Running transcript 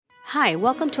Hi,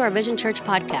 welcome to our Vision Church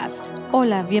podcast.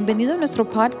 Hola, bienvenido a nuestro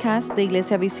podcast de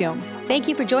Iglesia Visión. Thank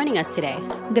you for joining us today.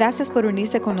 Gracias por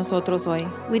unirse con nosotros hoy.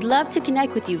 We'd love to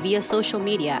connect with you via social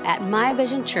media at My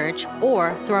Vision Church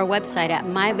or through our website at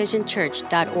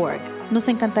myvisionchurch.org. Nos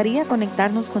encantaría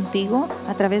conectarnos contigo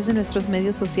a través de nuestros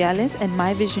medios sociales en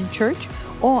My Vision Church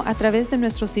o a través de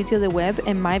nuestro sitio de web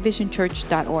en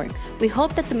myvisionchurch.org. We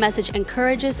hope that the message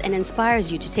encourages and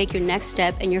inspires you to take your next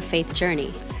step in your faith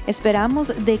journey.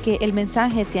 Esperamos de que el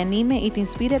mensaje te anime y te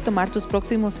inspire a tomar tus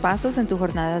próximos pasos en tu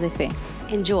jornada de fe.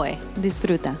 Enjoy.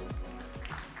 Disfruta.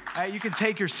 You can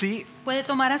take your seat. Puede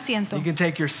tomar asiento. You can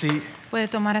take your seat. Puede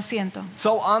tomar asiento.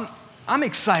 So I'm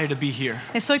excited to be here.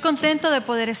 Estoy contento de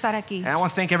poder estar aquí. And I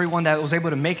want to thank everyone that was able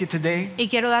to make it today. Y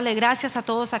quiero darle gracias a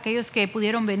todos aquellos que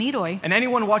pudieron venir hoy. And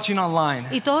anyone watching online.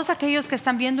 Y todos aquellos que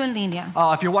están viendo en línea.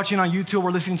 If you're watching on YouTube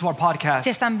or listening to our podcast. Si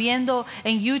están viendo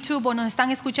en YouTube o nos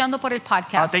están escuchando por el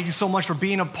podcast. Thank you so much for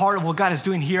being a part of what God is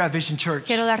doing here at Vision Church.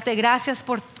 Quiero darte gracias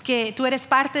porque tú eres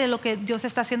parte de lo que Dios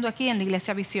está haciendo aquí en la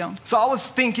Iglesia Visión. So I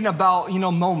was thinking about,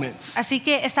 moments. Así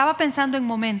que estaba pensando en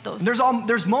momentos.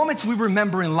 There's moments we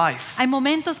remember in life. Hay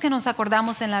momentos que nos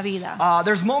acordamos en la vida.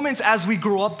 There's moments as we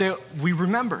grow up that we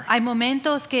remember. Hay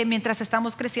momentos que mientras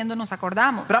estamos creciendo nos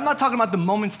acordamos. But I'm not talking about the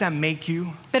moments that make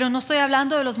you. Pero no estoy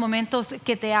hablando de los momentos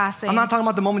que te hacen. I'm not talking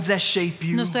about the moments that shape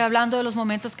you. No estoy hablando de los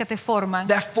momentos que te forman.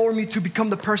 That form you to become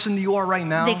the person that you are right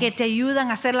now. De que te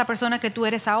ayudan a ser la persona que tú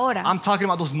eres ahora. I'm talking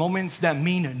about those moments that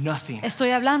mean nothing.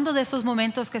 Estoy hablando de esos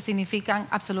momentos que significan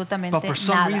absolutamente But for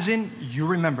some nada. reason, you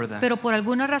remember them. Pero por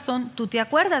alguna razón tú te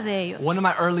acuerdas de ellos. One of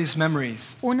my earliest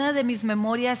memories. Una de mis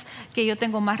memorias que yo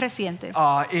tengo más recientes.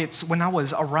 It's when I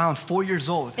was around 4 years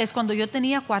old. Es cuando yo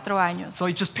tenía 4 años. So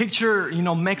you just picture,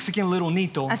 Mexican little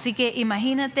Nito. Así que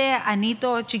imagínate a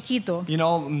Nito chiquito.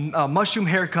 Mushroom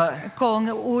haircut. Con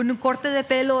un corte de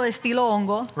pelo estilo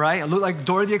hongo. Right? I look like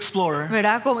Dora the Explorer.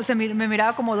 ¿Verdad? Me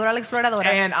miraba como Dora la Exploradora.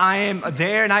 And I am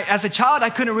there, and as a child, I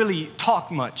couldn't really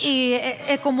talk much. Y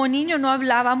como niño no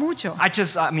hablaba mucho. I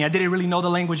didn't really know the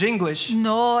language English.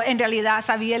 No, en realidad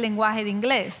sabía el lenguaje de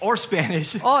inglés. Or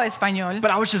Spanish. O español.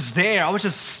 But I was just there. I was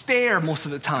just stare most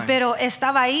of the time. Pero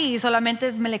estaba ahí y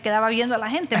solamente me le quedaba viendo a la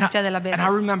gente muchas de las veces. And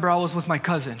I remember I was with my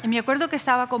cousin. Y me acuerdo que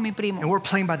estaba con mi primo. And we're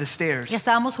playing by the stairs. Y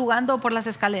estábamos jugando por las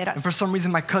escaleras. And for some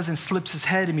reason my cousin slips his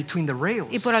head in between the rails.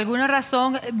 Y por alguna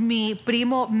razón mi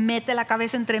primo mete la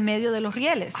cabeza entre medio de los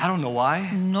rieles. I don't know why.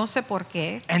 No sé por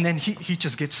qué. And then he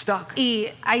just gets stuck. Y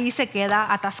ahí se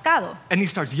queda atascado. And he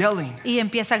starts yelling. Y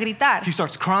empieza a gritar. He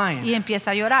starts crying. Y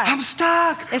empieza a llorar. I'm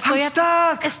stuck.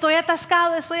 Estoy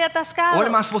atascado. What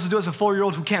am I supposed to do as a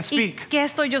 4-year-old who can't speak? ¿Y qué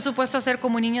estoy yo supuesto a hacer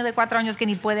como un niño de 4 años que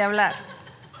ni puede hablar?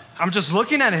 I'm just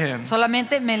looking at him.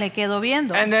 Solamente me le quedo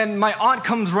viendo. And then my aunt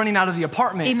comes running out of the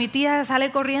apartment. Y mi tía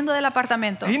sale corriendo del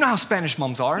apartamento. And you know how Spanish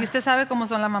moms are. Y usted sabe cómo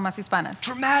son las mamás hispanas.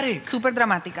 Dramatic. Súper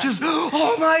dramáticas. Just,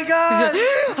 oh my God.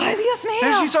 Ay, Dios mío.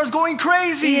 And she starts going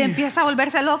crazy. Y empieza a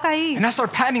volverse loca ahí. And I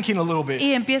start panicking a little bit.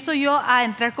 Y empiezo yo a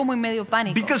entrar como en medio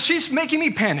pánico. Because she's making me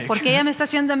panic. Porque ella me está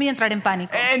haciendo a mí entrar en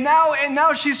pánico. And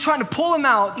now she's trying to pull him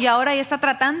out. Y ahora ella está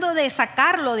tratando de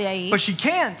sacarlo de ahí. But she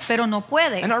can't. Pero no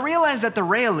puede. And I realized that the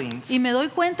railings. Y me doy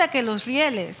cuenta que los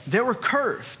rieles they were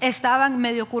curved. Estaban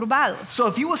medio curvados. So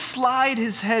if he would slide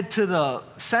his head to the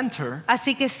center,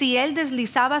 así que si él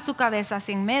deslizaba su cabeza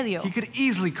hacia en medio, he could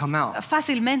easily come out.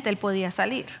 Fácilmente él podía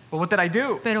salir. But what did I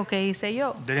do? Pero ¿qué hice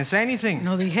yo? Didn't say anything.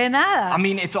 No dije nada. I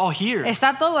mean, it's all here.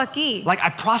 Está todo aquí. Like I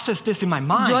processed this in my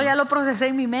mind. Yo ya lo procesé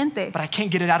en mi mente. But I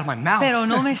can't get it out of my mouth. Pero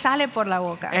no me sale por la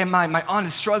boca. And my aunt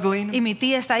is struggling. Y mi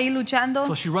tía está ahí luchando.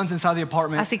 So she runs inside the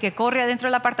apartment. Así que corre adentro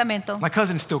del apartamento. My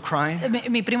cousin is still crying.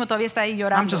 Mi primo todavía está ahí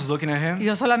llorando. I'm just looking at him. Y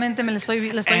yo solamente le estoy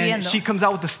viendo. And she comes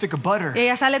out with a stick of butter.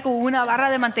 Ella sale con una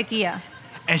barra de mantequilla.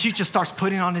 And she just starts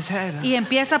putting it on his head. Y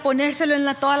empieza a ponérselo en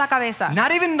toda la cabeza.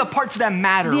 Not even the parts that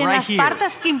matter, ni en right las here.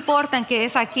 Partes que importan, que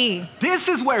es aquí. This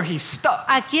is where he's stuck.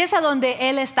 Aquí es a donde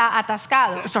él está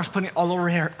atascado. It starts putting it all over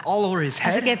his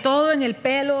head. Así que todo en el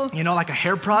pelo. Like a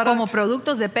hair product. Como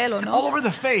productos de pelo, ¿no? All over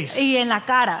the face. Y en la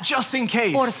cara. Just in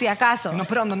case. Por si acaso.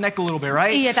 Put it on the neck a little bit,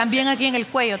 right? Y también aquí en el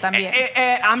cuello también.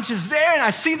 And I'm just there and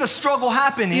I see the struggle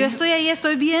happening. Yo estoy ahí,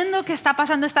 eestoy viendo que está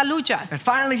pasando esta lucha. And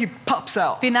finally he pops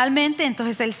out. Finalmente,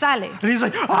 entonces él sale. And he's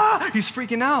like, he's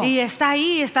freaking out. Y está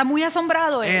ahí, está muy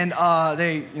asombrado. And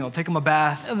they, take him a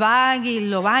bath. Van y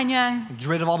lo bañan. Get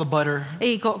rid of all the butter.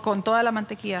 Y con toda la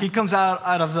mantequilla. He comes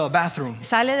out of the bathroom.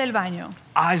 Sale del baño.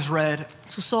 Eyes red.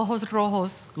 Sus ojos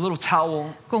rojos. Little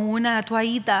towel. Con una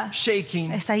toallita.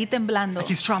 Shaking. Está ahí temblando.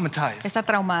 Like he's traumatized. Está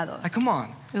traumado. Like, come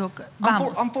on. Digo,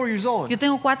 vamos. I'm 4 years old. Yo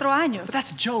tengo 4 años. But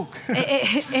that's a joke.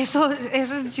 Eso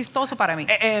es chistoso para mí.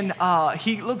 And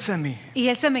he looks at me. Y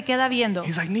él se me queda viendo.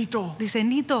 He's like, Nito. Dice,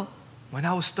 Nito. When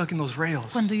I was stuck in those rails,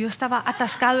 Cuando yo estaba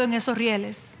atascado en esos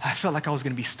rieles, I felt like I was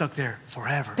going to be stuck there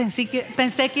forever.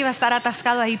 pensé que iba a estar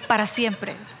atascado ahí para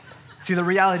siempre. See, the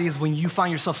reality is when you find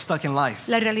yourself stuck in life,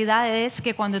 La realidad es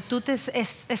que cuando tú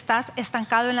estás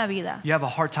estancado en la vida, you have a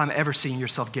hard time ever seeing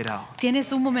yourself get out.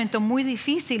 tienes un momento muy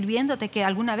difícil viéndote que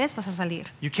alguna vez vas a salir.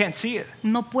 You can't see it.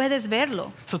 No puedes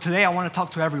verlo. So today I want to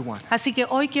talk to everyone Así que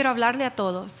hoy quiero hablarle a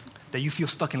todos that you feel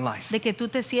stuck in life. de que tú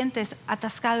te sientes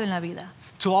atascado en la vida.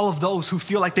 To all of those who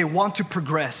feel like they want to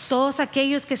progress, Todos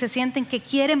aquellos que se sienten que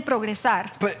quieren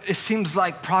progresar, but it seems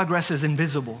like progress is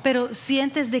invisible. pero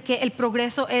sientes de que el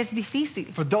progreso es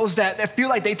difícil. For those that feel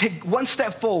like they take one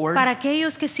step forward, Para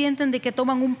aquellos que sienten de que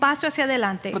toman un paso hacia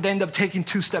adelante, but they end up taking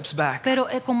 2 steps back. pero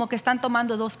como que están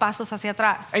tomando 2 pasos hacia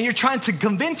atrás. And you're trying to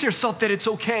convince yourself that it's Y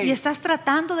okay. estás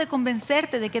tratando de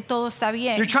convencerte de que todo está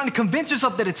bien. You're trying to convince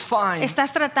yourself that it's fine.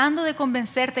 Estás tratando de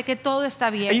convencerte que todo está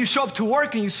And you bien. show up to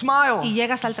work and you smile. Y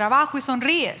llegas al trabajo y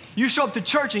sonríes. You show up to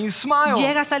church and you smile.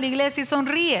 Llegas a la iglesia y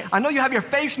sonríes. I know you have your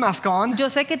face mask on, Yo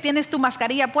sé que tienes tu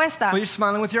mascarilla puesta, but you're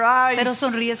smiling with your eyes. pero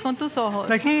sonríes con tus ojos.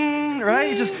 Like, right?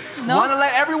 You just No. want to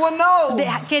let everyone know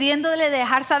Queriéndole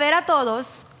dejar saber a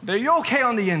todos that you're okay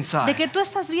on the de inside. que tú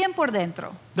estás bien por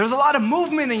dentro. There's a lot of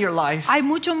movement in your life, Hay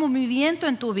mucho movimiento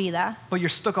en tu vida, but you're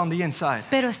stuck on the inside.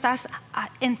 pero estás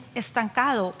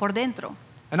estancado por dentro.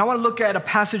 And I want to look at a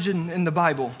passage in the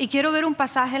Bible, Y quiero ver un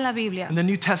pasaje en la Biblia, in the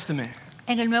New Testament,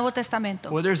 en el Nuevo Testamento,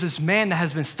 where there's this man that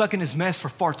has been stuck in his mess for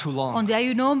far too long. donde hay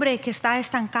un hombre que está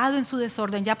estancado en su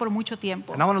desorden ya por mucho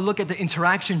tiempo. And I want to look at the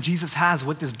interaction Jesus has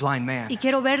with this blind man. Y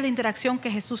quiero ver la interacción que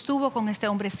Jesús tuvo con este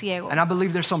hombre ciego. And I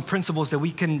believe there's some principles that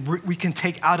we can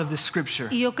take out of this scripture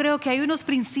Y yo creo que hay unos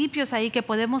principios ahí que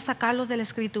podemos sacarlos de la that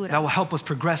Escritura will help us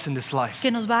progress in this life.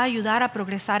 que nos va a ayudar a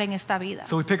progresar en esta vida.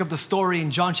 So we pick up the story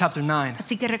in John chapter 9.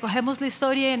 Así que recogemos la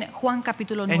historia en Juan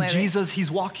capítulo And 9. Jesus, he's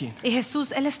walking. Y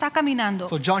Jesús, Él está caminando.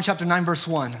 So John chapter 9 verse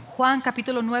 1. Juan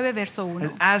capítulo 9, verso 1.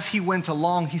 And as he went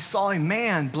along, he saw a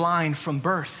man blind from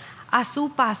birth. A su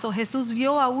paso, Jesús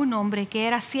vio a un hombre que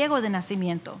era ciego de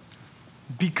nacimiento.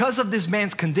 Because of this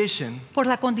man's condition, Por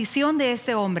la condición de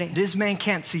este hombre, this man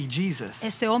can't see Jesus,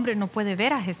 este hombre no puede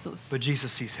ver a Jesús, but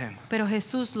Jesus sees him. pero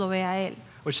Jesús lo ve a él.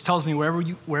 Which tells me wherever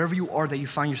you are that you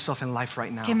find yourself in life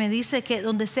right now, Que me dice que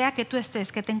donde sea que tú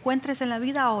estés, que te encuentres en la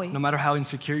vida hoy, no matter how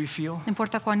insecure you feel, no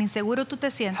importa cuán inseguro tú te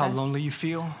how sientas, lonely you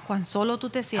feel, cuán solo tú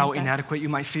te how sientas, inadequate you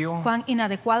might feel, cuán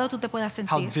inadecuado tú te puedas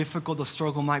how sentir, difficult the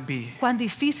struggle might be cuán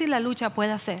difícil la lucha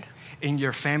pueda ser in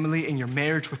your family, in your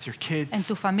marriage with your en kids,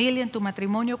 tu familia, en tu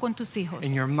matrimonio con tus hijos,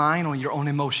 in your mind or your own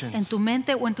en emotions. tu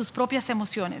mente o en tus propias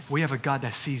emociones. We have a God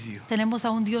that sees you. Tenemos a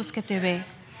un Dios que te ve.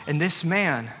 And this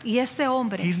man, Y este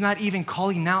hombre, he's not even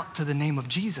calling out to the name of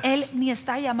Jesus, él ni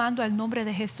está llamando al nombre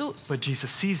de Jesús, but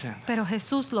Jesus sees him pero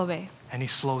Jesús lo ve and he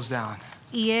slows down.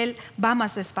 y él va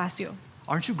más despacio.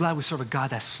 Aren't you glad we serve a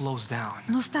God that slows down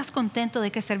 ¿No estás contento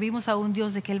de que servimos a un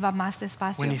Dios de que él va más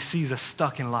despacio? when he sees us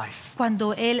stuck in life?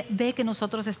 Cuando él ve que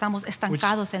nosotros estamos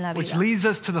estancados en la Which vida. leads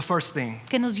us to the first thing,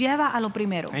 Que nos lleva a lo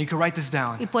primero. and you can write this Y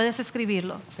down, puedes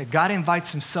escribirlo. that God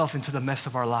invites himself into the mess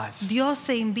of our lives. Dios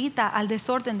se invita al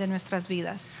desorden de nuestras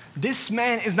vidas. This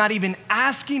man is not even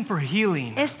asking for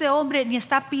healing, Este hombre ni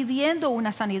está pidiendo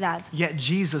una sanidad, yet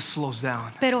Jesus slows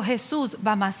down. pero Jesús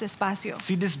va más despacio.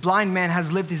 See, this blind man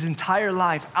has lived his entire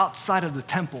life outside of the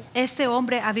temple, Este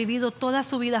hombre ha vivido toda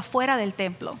su vida fuera del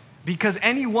templo. because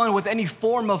anyone with any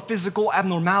form of physical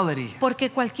abnormality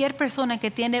Porque cualquier persona que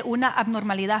tiene una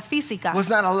abnormalidad física was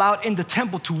not allowed in the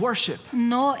temple to worship.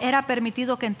 no era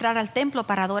permitido que entrara al templo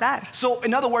para adorar. So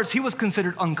in other words, he was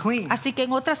considered unclean. Así que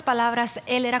en otras palabras,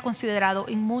 él era considerado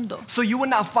inmundo. So you would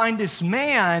not find this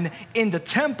man in the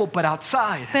temple but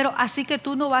outside. Pero así que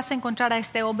tú no vas a encontrar a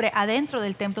este hombre adentro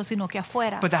del templo, sino que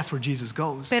afuera. But that's where Jesus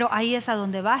goes. Pero ahí es a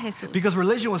donde va Jesús. Because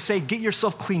religion will say, get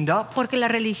yourself cleaned up, Porque la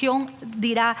religión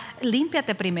dirá,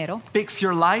 límpiate primero, fix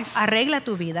your life, arregla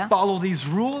tu vida, follow these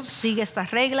rules, sigue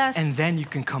estas reglas and then you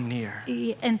can come near.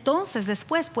 y entonces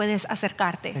después puedes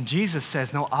acercarte. And Jesus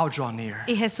says, no, I'll draw near.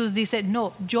 Y Jesús dice,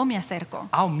 no, yo me acerco.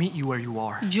 I'll meet you where you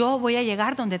are. Yo voy a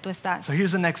llegar donde tú estás. So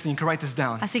here's the next thing. You can write this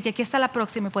down. Así que aquí está la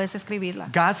próxima y puedes escribirla.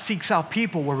 God seeks out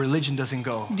people where religion doesn't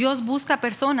go. Dios busca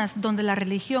personas donde la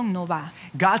religión no va.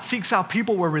 God seeks out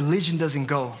people where religion doesn't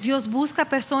go. Dios busca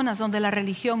personas donde la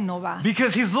religión no va.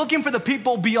 Because he's looking for the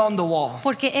people beyond the wall.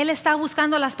 Porque Él está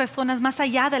buscando a las personas más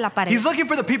allá de la pared. He's looking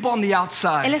for the people on the Él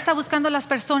outside. está buscando a las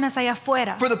personas allá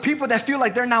afuera. For the people that feel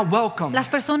like they're not welcome. Las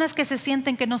personas que se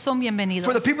sienten que no son bienvenidos.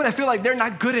 For the people that feel like they're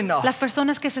not good enough. Las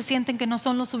personas que se sienten que no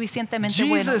son lo suficientemente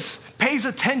buenos. Jesus pays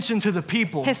attention to the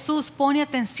people. Jesús pone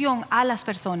atención a las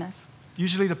personas.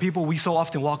 Usually the people we so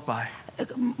often walk by.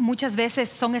 muchas veces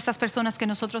son esas personas que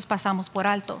nosotros pasamos por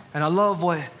alto. And I love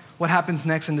what happens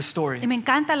next in the Y story. me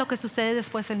encanta lo que sucede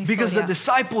después en la Because the historia.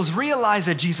 disciples realize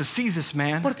that Jesus sees this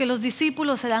man. Porque los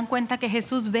discípulos se dan cuenta que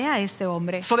Jesús ve a este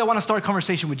hombre. So they want to start a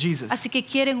conversation with Jesus. Así que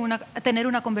quieren tener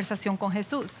una conversación con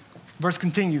Jesús. Verse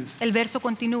continues. El verso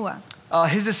continúa.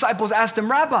 His disciples asked him,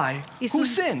 Rabbi, Y who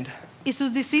sus- sinned? Y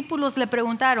sus discípulos le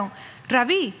preguntaron,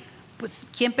 Rabí, pues,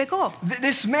 ¿quién pecó?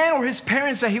 This man or his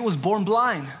parents that he was born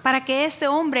blind? Para que este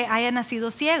hombre haya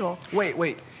nacido ciego.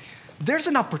 Wait. There's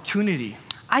an opportunity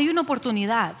Hay una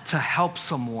oportunidad to help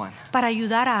someone. para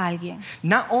ayudar a alguien.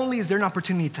 Not only is there an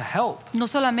opportunity to help, No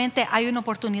solamente hay una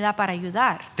oportunidad para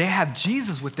ayudar. they have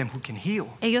Jesus with them who can heal.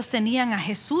 Ellos tenían a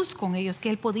Jesús con ellos que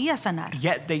él podía sanar.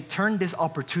 Yet they turned this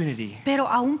opportunity Pero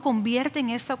aún convierten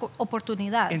esta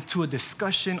oportunidad into a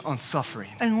discussion on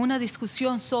suffering. en una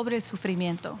discusión sobre el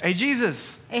sufrimiento. Hey,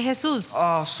 Jesus, Jesús,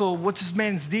 so what's this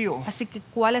man's deal? así que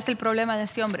 ¿cuál es el problema de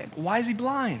este hombre? Why is he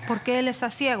blind? ¿Por qué él está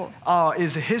ciego?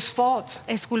 Is it his fault?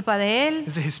 ¿Es culpa de él?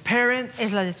 Is it his parents?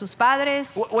 ¿Es la de sus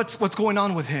padres? What's going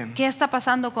on with him? ¿Qué está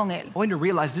pasando con él? I want you to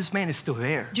realize this man is still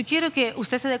there. Yo quiero que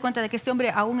usted se dé cuenta de que este hombre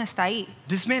aún está ahí.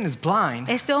 This man is blind.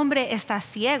 Este hombre está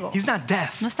ciego, He's not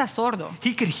deaf. no está sordo.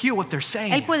 He could hear what they're Él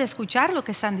saying. puede escuchar lo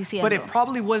que están But diciendo, it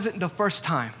probably wasn't the first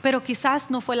time pero quizás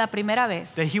no fue la primera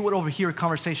vez that he would overhear a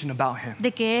conversation about him.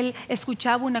 de que él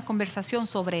escuchaba una conversación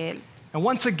sobre él. And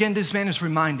once again, this man is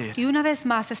reminded Y una vez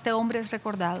más este hombre es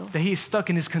recordado that he is stuck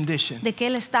in his condition. de que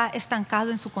él está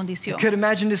estancado en su You condición. could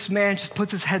imagine this man just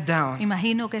puts his head down.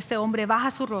 Imagino que este hombre baja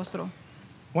su rostro,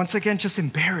 Once again, just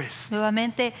embarrassed.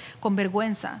 nuevamente con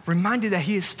vergüenza, Reminded that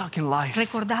he is stuck in life.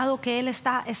 recordado que él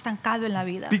está estancado en la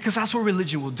vida. Because that's what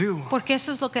religion will do. Porque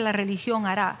eso es lo que la religión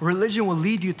hará. Religion will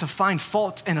lead you to find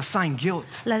fault and assign guilt.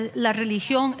 La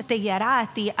religión te guiará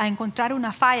a ti a encontrar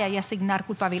una falla y asignar So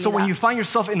culpabilidad. when you find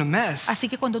yourself in a mess, Así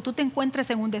que cuando tú te encuentres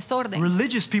en un desorden,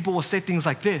 religious people will say things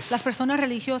like this. las personas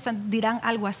religiosas dirán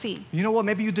algo así. You know what?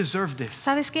 Maybe you deserve this.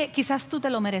 ¿Sabes qué? Quizás tú te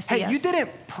lo Hey, merecías. you didn't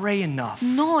pray enough.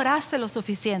 No oraste lo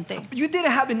suficiente. You didn't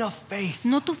have enough faith.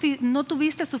 No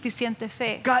tuviste suficiente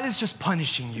fe. God is just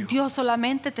punishing you. Dios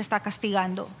solamente te está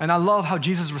castigando. And I love how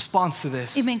Jesus responds to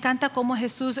this. Y me encanta cómo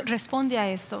Jesús responde a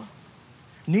esto.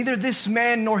 Neither this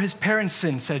man nor his parents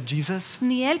sinned, said Jesus.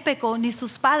 Ni él pecó, ni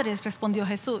sus padres, respondió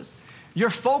Jesús.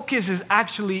 Your focus is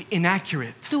actually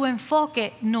inaccurate. Tu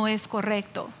enfoque no es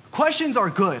correcto. Questions are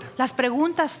good. Las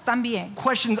preguntas también.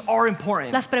 Questions are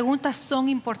important. Las preguntas son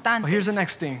But importantes. here's the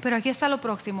next thing. Pero aquí está lo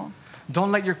próximo.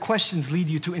 Don't let your questions lead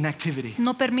you to inactivity.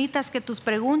 No permitas que tus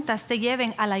preguntas te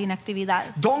lleven a la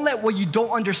inactividad. Don't let what you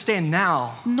don't understand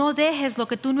now No dejes lo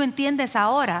que tú no entiendes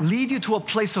ahora lead you to a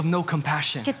place of no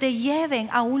compassion. que te lleven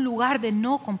a un lugar de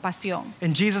no compasión.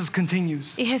 And Jesus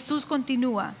continues. Y Jesús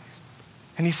continúa.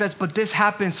 And he says, but this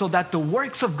happened so that the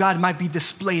works of God might be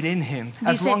displayed in him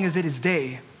as Dice- long as it is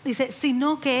day. Dice,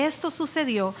 sino que esto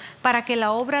sucedió para que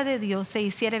la obra de Dios se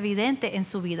hiciera evidente en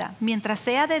su vida. Mientras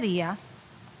sea de día,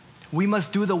 We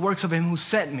must do the works of him who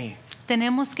sent me.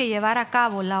 tenemos que llevar a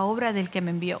cabo la obra del que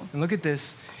me envió. And look at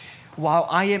this. While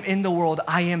I am in the world,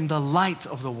 I am the light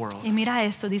of the world. Y mira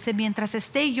esto, dice, mientras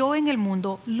esté yo en el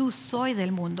mundo, luz soy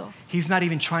del mundo. He's not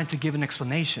even trying to give an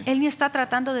explanation. Él ni está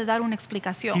tratando de dar una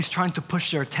explicación. He's trying to push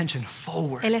their attention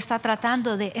forward. Él está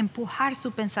tratando de empujar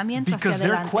su pensamiento hacia Because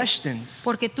their adelante. questions,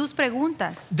 Porque tus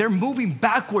preguntas they're moving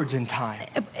backwards in time.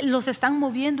 los están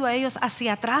moviendo a ellos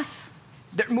hacia atrás.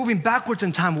 They're moving backwards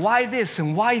in time. Why this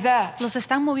and why that? Los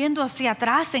están moviendo hacia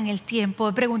atrás en el tiempo,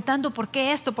 preguntando por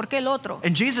qué esto, por qué el otro.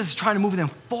 And Jesus is trying to move them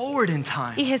forward in Y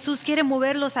time Jesús quiere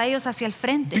moverlos a ellos hacia el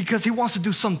frente, because he wants to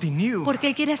do something new. porque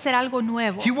Él quiere hacer algo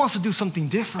nuevo. He wants to do something Él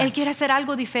different. quiere hacer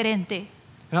algo diferente.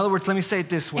 In other words, let me say it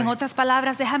this way. En otras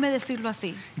palabras, déjame decirlo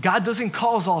así. God doesn't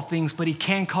cause all things, but he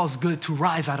can cause good to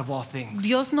rise out of all things.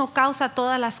 Dios no causa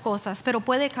todas las cosas, pero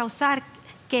puede causar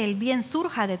que el bien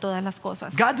surja de todas las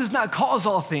cosas. God does not cause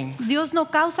all things, Dios no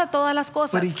causa todas las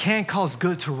but he cosas, can cause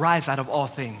good to rise out of all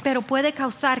things. pero puede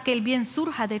causar que el bien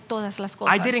surja de todas las I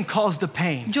cosas. didn't cause the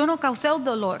pain, Yo no causé el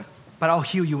dolor, but I'll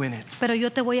heal you in it. pero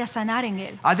yo te voy a sanar en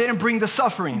él. I didn't bring the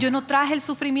suffering, Yo no traje el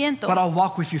sufrimiento, but I'll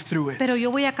walk with you through it. pero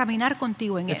yo voy a caminar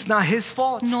contigo en It's él. not his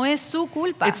fault. No es su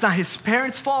culpa, It's not his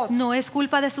parents' fault. no es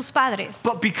culpa de sus padres,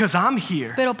 But because I'm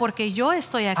here, pero porque yo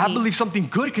estoy I aquí, believe something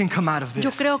good can come out of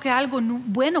yo this. creo que algo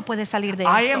bueno puede salir de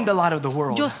I am the esto. light of the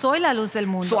world. Yo soy la luz del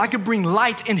So mundo, I can bring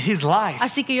light in his life.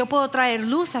 así que yo puedo traer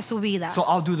luz a su vida. So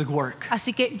I'll do the work.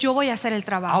 Así que yo voy a hacer el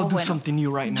trabajo I'll do bueno. something new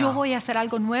right Yo now. voy a hacer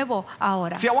algo nuevo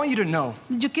ahora. See, I want you to know,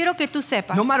 Yo quiero que tú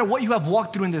sepas no matter what you have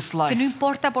walked through in this que no life,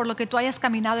 importa por lo que tú hayas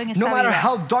caminado en esta no matter vida,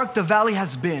 how dark the valley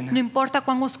has no been, importa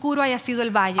cuán oscuro haya sido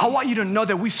el valle, I want you to know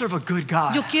that we serve a good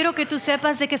God. yo quiero que tú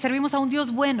sepas de que servimos a un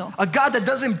Dios bueno, A God that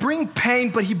doesn't bring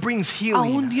pain, but He brings a un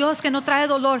healing. Dios que no trae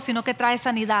dolor, sino que trae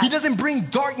sanidad. He doesn't bring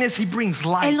darkness, He brings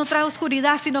light. Él no trae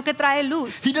oscuridad, sino que trae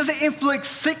luz. He doesn't inflict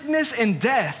sickness and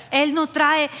death. Él no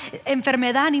trae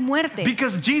enfermedad ni muerte.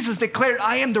 Because Jesus declared,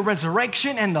 I am the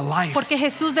resurrection and the life. Porque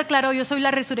Jesús declaró, yo soy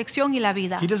la resurrección y la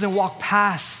vida. He doesn't walk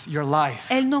past your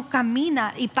life, Él no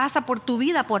camina y pasa por tu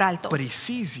vida por alto, but He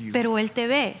sees you pero Él te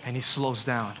ve and He slows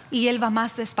down. y Él va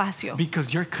más despacio.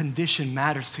 Because your condition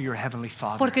matters to your Heavenly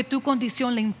Father. Porque tu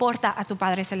condición le importa a tu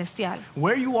Padre Celestial.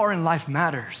 Where you are in life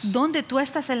matters. Donde tú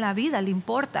estás en la vida le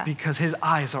importa. Because His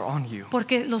eyes are on you.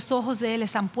 Porque los ojos de Él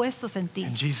están puestos en ti.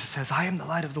 And Jesus says, I am the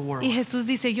light of the world. Y Jesús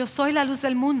dice, yo soy la luz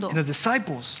del mundo. And the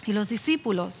disciples, Y los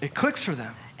discípulos, it clicks for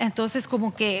them. entonces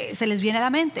como que se les viene a la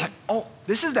mente. Like, oh,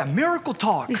 this is that miracle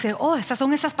talk. Dice, oh, estas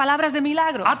son esas palabras de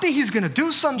milagro. I think He's going to do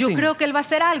Yo something. creo que Él va a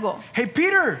hacer algo. Hey,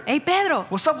 Peter, Hey, Pedro,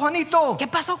 what's up, Juanito? ¿qué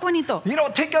pasó, Juanito? You know,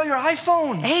 take out your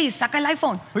iPhone. Hey, saca el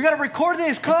iPhone. We got to record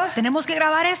this, cut. Tenemos que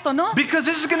grabar esto, ¿no? Because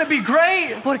this is going to be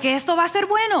great. Porque esto va a ser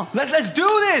bueno. Let's do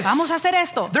this. Vamos a hacer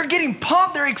esto. They're getting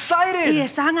pumped. They're Y excited.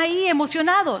 están ahí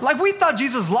emocionados. Like we thought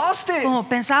Jesus lost it. Como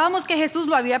pensábamos que Jesús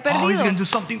lo había Oh, He's perdido. going to do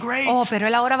something great. Oh, pero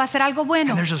Él ahora va a hacer algo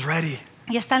bueno. And they're just ready.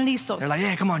 Y están listos. They're like,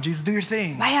 yeah, come on, Jesus, do your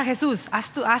thing. Vaya Jesús,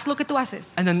 haz lo que tú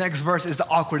haces. And the next verse is the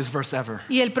awkwardest verse ever.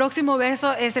 Y el próximo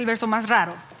verso es el verso más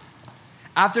raro.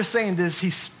 After saying this,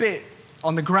 He spit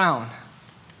on the ground.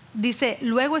 Dice,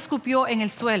 luego escupió en el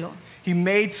suelo. He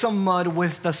made some mud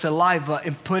with the saliva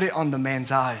and put it on the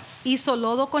man's eyes. Hizo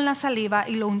lodo con la saliva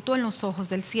y lo untó en los ojos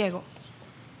del ciego.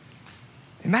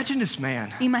 Imagine this man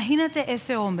Imagínate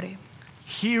ese hombre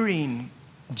hearing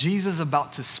Jesus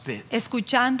about to spit.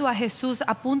 escuchando a Jesús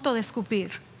a punto de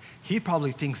escupir. He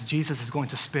probably thinks Jesus is going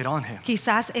to spit on him.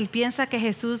 Quizás él piensa que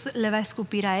Jesús le va a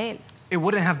escupir a él. It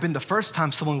wouldn't have been the first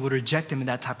time someone would reject him in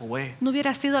that type of way. No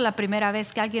hubiera sido la primera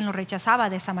vez que alguien lo rechazaba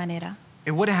de esa manera.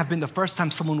 It wouldn't have been the first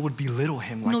time someone would belittle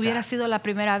him No like hubiera that. sido la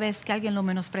primera vez que alguien lo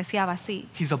menospreciaba así.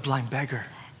 He's a blind beggar.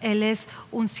 Él es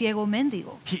un ciego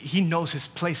mendigo. He knows his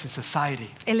place in society.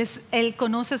 Él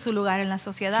conoce su lugar en la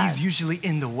sociedad. He's usually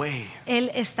in the way. Él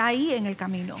está ahí en el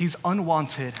camino. He's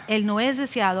unwanted, Él no es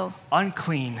deseado,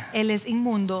 unclean, él es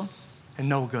inmundo and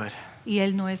no good. y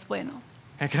él no es bueno.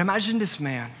 And I can imagine this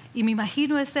man Y me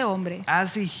imagino a este hombre,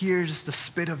 as he hears the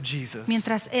spit of Jesus.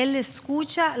 mientras él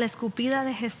escucha la escupida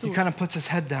de He Jesús, kind of puts his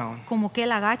head down, como que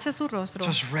él agacha su rostro,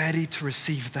 just ready to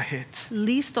receive the hit.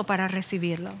 listo para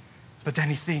recibirlo. But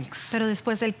then he thinks, Pero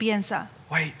después él piensa,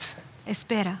 wait,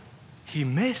 espera, he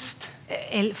missed.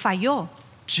 él falló.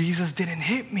 Jesus didn't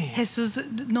hit me. Jesús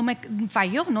no me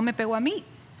falló, no me pegó a mí.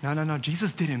 No,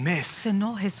 Jesus didn't miss. Dice,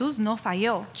 no, Jesús no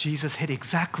falló. Jesus hit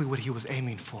exactly what he was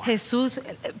aiming for. Jesús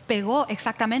pegó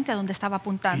exactamente a donde estaba He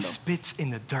apuntando. spits in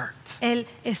the dirt Él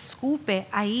escupe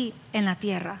ahí en la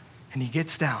tierra and he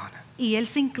gets down y él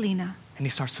se inclina and he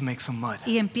starts to make some mud.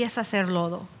 y empieza a hacer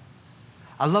lodo.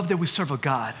 I love that we serve a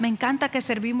God Me encanta que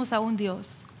servimos a un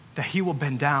Dios, that he will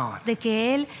bend down de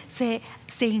que Él se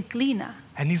inclina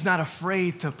and he's not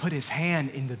afraid to put his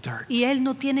hand in the dirt. y Él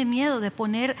no tiene miedo de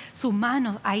poner su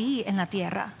mano ahí en la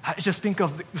tierra. I just think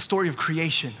of the story of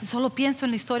creation, Solo pienso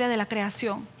en la historia de la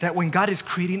creación, that when God is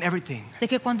creating everything, de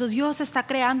que cuando Dios está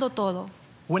creando todo,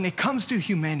 when it comes to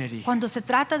humanity, cuando se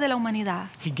trata de la humanidad,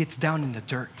 he gets down in the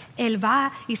dirt Él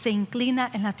va y se inclina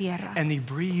en la tierra and he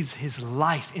breathes his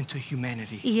life into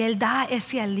humanity. y Él da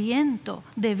ese aliento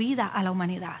de vida a la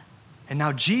humanidad. And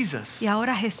now Jesus, Y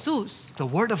ahora Jesús, the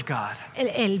Word of God,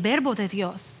 el verbo de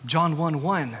Dios, John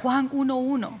 1:1, Juan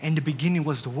 1:1, in the beginning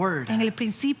was the Word, en el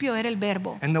principio era el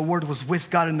verbo and the Word was with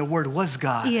God, and the Word was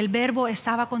God. y el verbo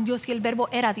estaba con Dios y el verbo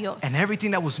era Dios. And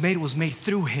everything that was made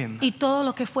through him. Y todo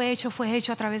lo que fue hecho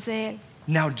a través de Él.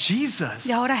 Now Jesus,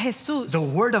 Y ahora Jesús, the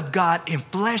Word of God in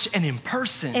flesh and in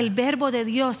person, el verbo de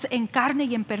Dios en carne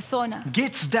y en persona,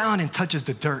 gets down and touches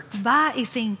the dirt. va y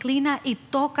se inclina y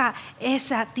toca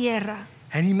esa tierra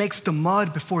And he makes the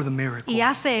mud before the miracle. y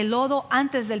hace el lodo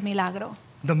antes del milagro.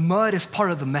 The mud is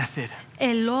part of the method.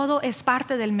 El lodo es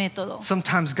parte del método.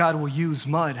 Sometimes God will use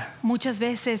mud Muchas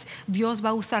veces Dios va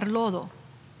a usar lodo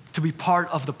to be part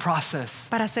of the process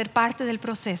para ser parte del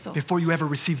proceso before you ever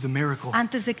receive the miracle.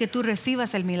 antes de que tú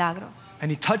recibas el milagro. And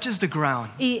he touches the ground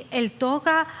Y Él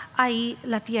toca ahí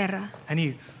la tierra and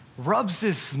he rubs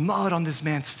this mud on this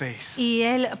man's face. y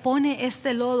Él pone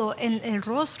este lodo en el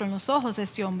rostro, en los ojos de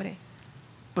este hombre.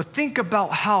 But think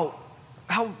about how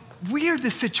weird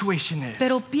this situation is.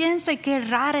 Pero piense qué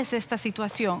rara es esta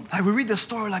situación. Like we read the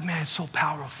story like, man, it's so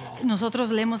powerful.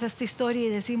 Nosotros leemos esta historia y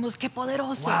decimos, qué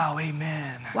poderoso. Wow,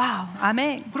 amen. Wow,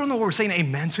 amén. We don't know what we're saying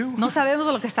amen to. No sabemos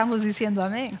lo que estamos diciendo,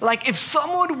 amén. Like if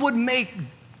someone would make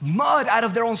mud out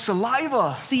of their own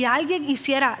saliva Si alguien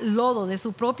hiciera lodo de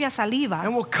su propia saliva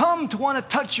and will come to want to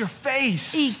touch your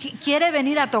face. y quiere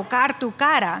venir a tocar tu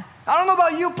cara, I don't know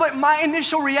about you, but my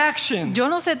initial reaction yo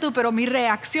no sé tú, pero mi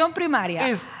reacción primaria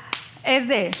is, es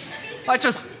de, I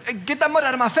just get that mud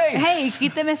out of my face. hey,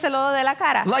 quíteme ese lodo de la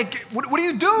cara. Like, what are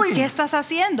you doing? ¿Qué estás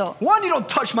haciendo? One, you don't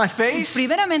touch my face.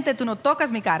 Primeramente, tú no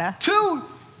tocas mi cara. Two,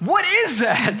 what is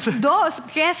that? Dos,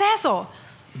 ¿qué es eso?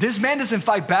 This man doesn't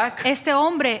fight back. Este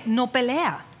hombre no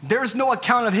pelea. There's no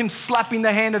account of him slapping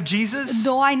the hand of Jesus.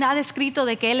 No hay nada escrito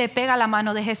de que él le pega la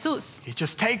mano de Jesús. He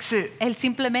just takes it. Él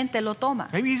simplemente lo toma.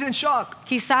 Maybe he's in shock.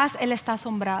 Quizás él está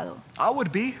asombrado. I would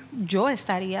be. Yo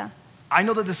estaría. I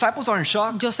know the disciples are in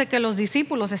shock. Yo sé que los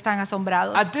discípulos están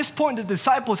asombrados. At this point, the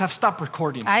disciples have stopped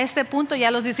recording. A este punto ya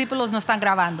los discípulos no están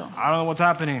grabando. I don't know what's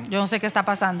happening, Yo no sé qué está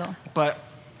pasando. but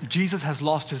Jesus has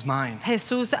lost his mind.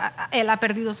 Jesús, él ha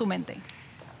perdido su mente.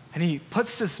 And he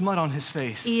puts this mud on his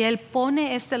face. Y él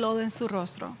pone este lodo en su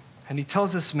rostro. And he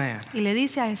tells this man, Y le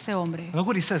dice a este hombre. look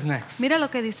what he says next. Mira lo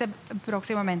que dice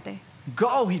próximamente.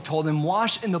 Go, he told him,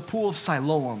 wash in the pool of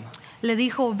Siloam. Le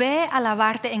dijo, ve a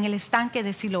lavarte en el estanque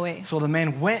de Siloé. So the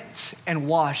man went and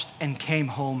washed and came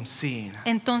home seeing.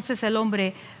 Entonces el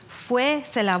hombre fue,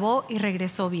 se lavó y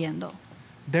regresó viendo.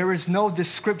 There is no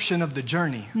description of the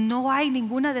journey. No hay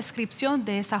ninguna descripción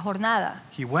de esa jornada.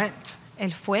 He went,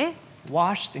 Él fue,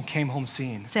 washed, and came home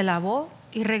seeing. se lavó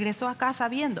y regresó a casa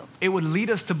viendo. It would lead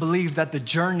us to believe that the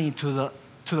journey to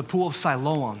the pool of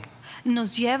Siloam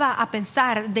Nos lleva a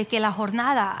pensar de que la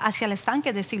jornada hacia el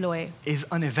estanque de Siloé is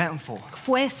uneventful.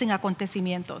 fue sin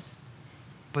acontecimientos.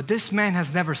 But this man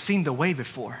has never seen the way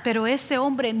before. Pero este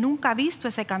hombre nunca ha visto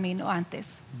ese camino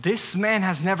antes. This man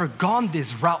has never gone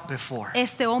this route before.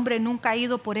 Este hombre nunca ha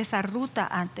ido por esa ruta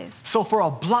antes. So for a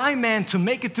blind man to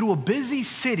make it through a busy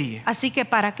city, Así que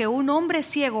para que un hombre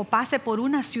ciego pase por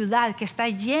una ciudad que está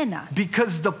llena,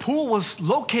 because the pool was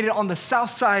located on the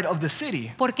south side of the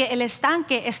city, porque el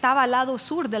estanque estaba al lado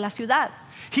sur de la ciudad,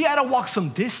 he had to walk some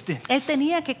distance. él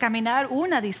tenía que caminar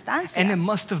una And it distancia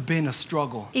must have been a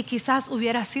struggle. y quizás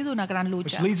hubiera sido una gran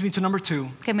Which lucha. leads me to number 2.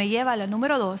 Que me lleva a la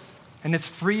número 2, And it's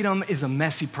freedom is a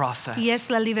messy process. y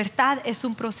es la libertad es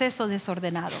un proceso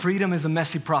desordenado. Freedom is a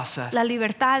messy process. La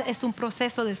libertad es un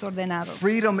proceso desordenado.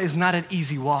 Freedom is not an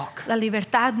easy walk. La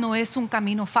libertad no es un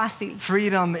camino fácil.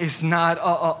 Freedom is not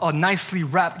a nicely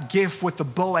wrapped gift with a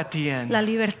bow at the end. La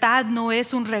libertad no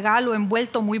es un regalo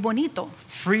envuelto muy bonito.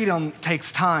 Freedom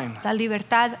takes time. La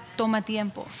libertad toma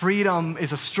tiempo. Freedom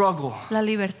is a struggle. La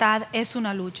libertad es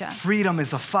una lucha. Freedom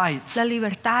is a fight. La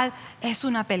libertad es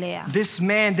una pelea. This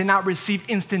man did not receive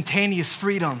instantaneous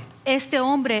freedom. Este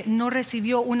hombre no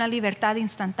recibió una libertad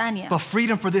instantánea. But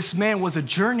freedom for this man was a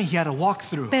journey he had to walk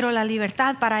through. Pero la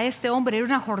libertad para este hombre era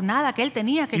una jornada que él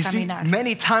tenía que You see, caminar.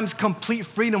 many times complete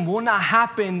freedom will not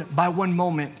happen by one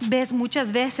moment. Ves,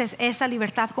 muchas veces esa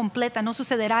libertad completa no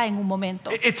sucederá en un momento.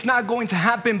 It's not going to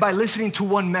happen by listening to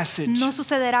one message. No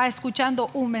sucederá escuchando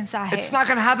un mensaje. It's not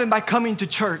going to happen by coming to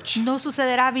church No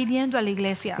sucederá viniendo a la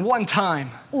iglesia one time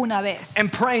una vez and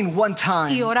praying one y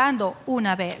time. orando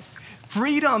una vez.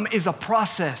 Freedom is a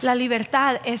process. La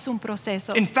libertad es un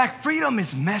proceso. In fact, freedom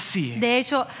is messy. De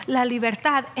hecho, la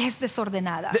libertad es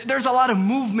desordenada. There's a lot of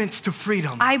movements to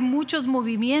freedom. Hay muchos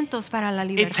movimientos para la It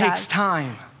libertad. takes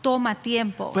time, Toma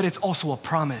tiempo, but it's also a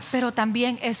promise. pero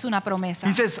también es una promesa.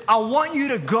 He says, I want you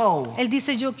to go. Él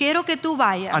dice, yo quiero que tú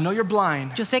vayas. I know you're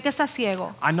blind. Yo sé que estás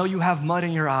ciego. I know you have mud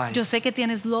in your eyes. Yo sé que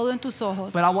tienes lodo en tus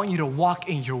ojos. But I want you to walk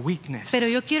in your weakness Pero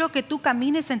yo quiero que tú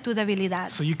camines en tu debilidad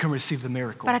so you can receive the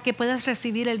miracle. para que puedas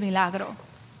recibir el milagro.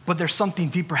 But there's something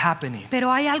deeper happening.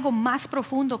 Pero hay algo más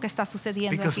profundo que está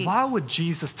sucediendo Because aquí. why would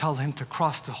Jesus tell him to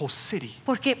cross the whole city?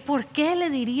 Porque ¿por qué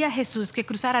le diría a Jesús que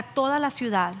cruzara toda la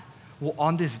ciudad Well,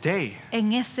 on this day,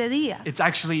 en este día? it's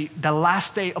actually the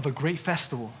last day of a great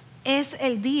festival. Es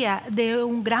el día de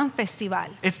un gran festival.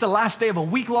 It's the last day of a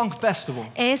week-long festival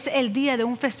Es el día de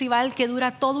un festival que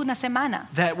dura toda una semana,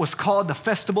 that was called the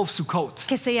Festival of Sukkot.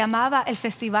 que se llamaba el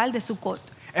Festival de Sukkot.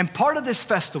 And part of this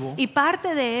festival, Y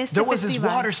parte de este there was this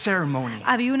festival water ceremony.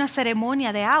 había una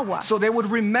ceremonia de agua. So they would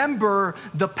remember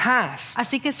the past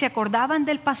Así que se acordaban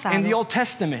del pasado in the Old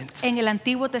Testament en el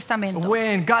Antiguo Testamento,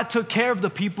 when God took care of the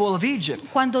people of Egypt,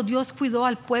 cuando Dios cuidó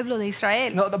al pueblo de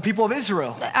Israel, no, the people of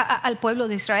Israel. al pueblo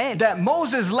de Israel, That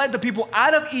Moses led the people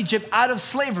out of Egypt, out of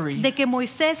slavery, de que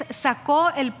Moisés sacó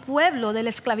el pueblo de la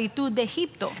esclavitud de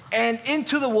Egipto and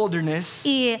into the wilderness,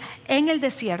 y en el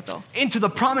desierto, into the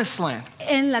promised land.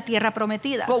 en la tierra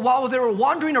prometida. But while they were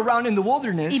wandering around in the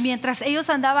wilderness, Y mientras ellos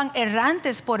andaban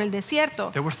errantes por el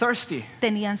desierto, they were thirsty.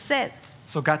 tenían sed.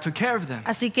 So God took care of them.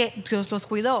 Así que Dios los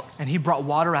cuidó And he brought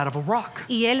water out of a rock.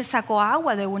 y Él sacó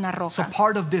agua de una So roca.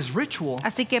 part of this ritual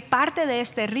Así que parte de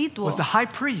este rito was the high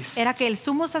priest era que el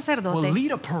sumo will sacerdote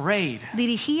lead a parade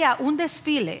dirigía un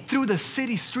desfile through the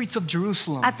city streets of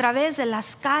Jerusalem. a través de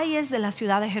las calles de la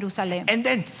ciudad de Jerusalén And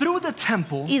then through the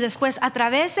temple y después a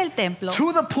través del templo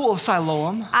to the pool of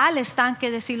Siloam. al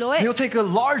estanque de Siloé. He'll take a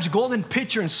large golden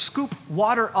pitcher and scoop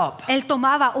water up. Él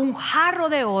tomaba un jarro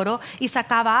de oro y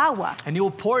sacaba agua And he will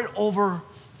pour it over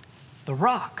the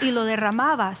rock y lo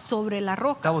derramaba sobre la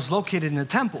roca that was located in the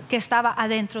temple. que estaba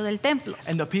adentro del templo.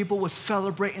 And the people would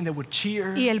celebrate and they would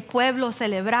cheer. Y el pueblo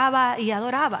celebraba y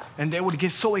adoraba And they would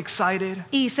get so excited.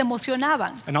 y se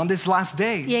emocionaban. And on this last Y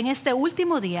day, en este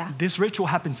último día, this ritual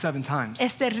happened 7 times.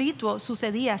 este rito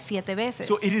sucedía 7 veces.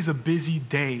 So it is a busy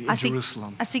day in Así,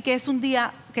 Jerusalem. así que es un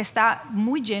día que está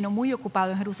muy lleno, muy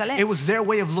ocupado en It Jerusalén. was their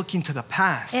way of looking to the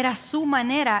past, Era su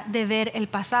manera de ver el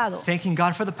pasado, thanking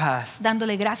God for the past,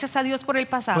 dándole gracias a Dios por el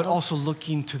but pasado, also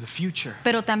looking to the future.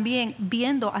 pero también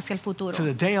viendo hacia el futuro. To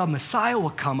the day a Messiah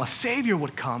would come, a Savior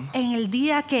would come, En el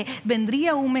día que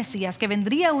vendría un Mesías, que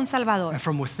vendría un Salvador, and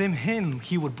from within him,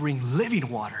 he would bring living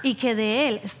water. y que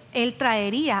de él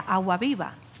traería agua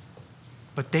viva.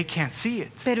 But they can't see it.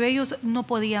 Pero ellos no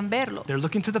podían verlo. They're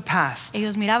looking to the past,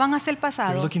 Ellos miraban hacia el they're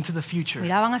pasado, looking to the future.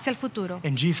 miraban hacia el futuro.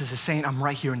 And Jesus is saying, I'm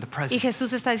right here in the Y present.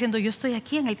 Jesús está diciendo, yo estoy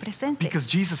aquí en el presente. Because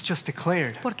Jesus just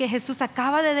declared Porque Jesús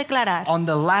acaba de declarar on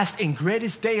the last and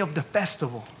greatest day of the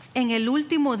festival, en el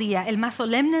último día, el más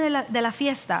solemne de la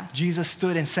fiesta, Jesus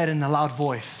stood and said in a loud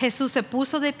voice, Jesús se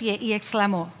puso de pie y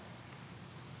exclamó,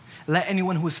 let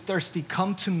anyone who is thirsty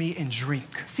come to me and drink.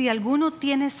 si alguno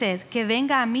tiene sed, que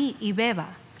venga a mí y beba.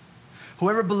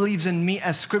 Whoever believes in me,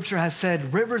 as scripture has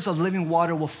said, rivers of living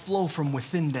water will flow from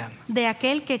within them. De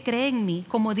aquel que cree en mí,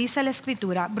 como dice la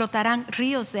Escritura, brotarán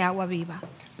ríos de agua viva.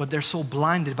 But they're so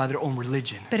blinded by their own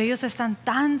religion. Pero ellos están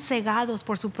tan cegados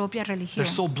por su propia religión. They're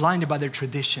so blinded by their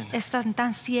tradition. Están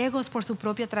tan ciegos por su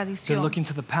propia They're tradición. looking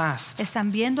to the past.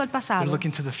 Están viendo al They're pasado,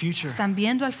 looking to the future. están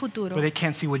viendo al futuro, But they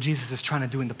can't see what Jesus is trying to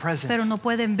do in the present. pero no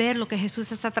pueden ver lo que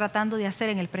Jesús está tratando de hacer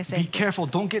en el Be presente. careful.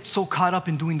 Don't get so caught up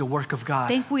in doing the work of God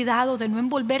Ten cuidado de no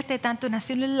envolverte tanto en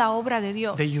haciendo la obra de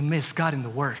Dios, that you miss God in the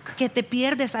work. que te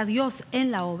pierdes a Dios en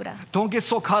la obra. Don't get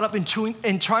so caught up in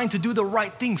trying to do the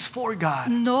right things for God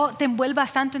No te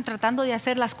envuelvas tanto en tratando de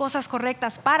hacer las cosas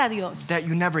correctas para Dios, that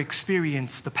you never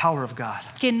experience the power of God.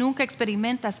 que nunca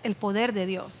experimentas el poder de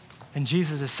Dios. And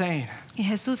Jesus is saying, Y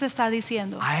Jesús está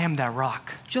diciendo, I am that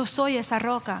rock. yo soy esa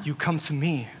roca. You come to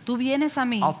me. Tú vienes a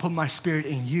mí I'll put my spirit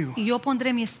in you. y yo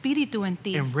pondré mi espíritu en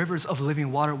ti. And rivers of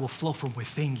living water will flow from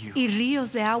within you. Y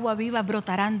ríos de agua viva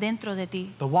brotarán dentro de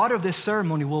ti. The water of this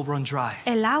ceremony will run dry,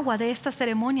 El agua de esta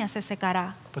ceremonia se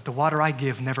secará, but the water I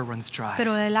give never runs dry.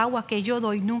 pero el agua que yo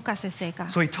doy nunca se seca.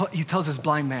 So he tells this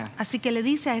blind man, Así que le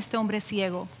dice a este hombre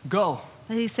ciego, go.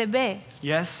 le dice, ve,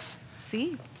 Yes,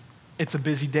 sí, it's a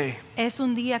busy day. es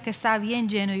un día que está bien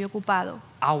lleno y ocupado.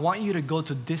 I want you to go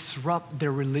to disrupt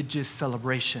their religious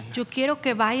celebration Yo quiero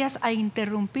que vayas a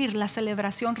interrumpir la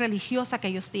celebración religiosa que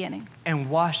ellos tienen and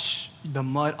wash the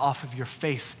mud off of your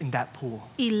face in that pool.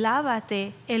 y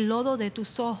lávate el lodo de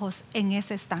tus ojos en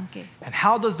ese estanque. And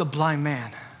how does the blind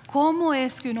man ¿Cómo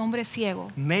es que un hombre ciego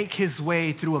make his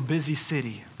way through a busy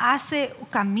city hace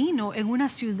camino en una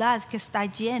ciudad que está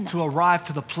llena to arrive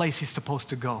to the place he's supposed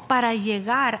to go? para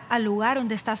llegar al lugar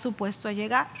donde está supuesto a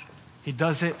llegar? He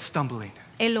does it stumbling.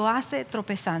 Él lo hace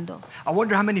tropezando. I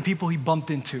wonder how many people he bumped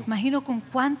into. Imagino con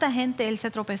cuánta gente él se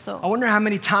tropezó. I wonder how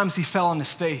many times he fell on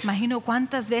his face. Imagino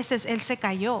cuántas veces él se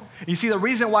cayó. You see, the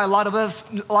reason why a lot of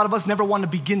us never want to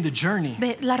begin the journey,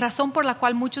 Ve, la razón por la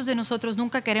cual muchos de nosotros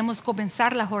nunca queremos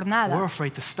comenzar la we're jornada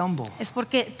afraid to stumble. es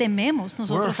porque tememos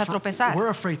nosotros a tropezar. We're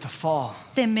afraid to fall.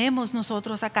 Tememos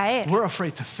nosotros a caer. We're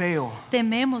afraid to fail.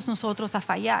 Tememos nosotros a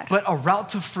fallar. But a route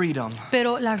to freedom,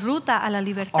 Pero la ruta a la a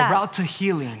libertad, route to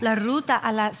healing, la ruta a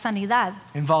a la sanidad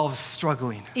involves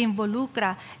struggling.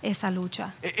 involucra esa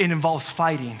lucha, It involves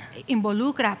fighting.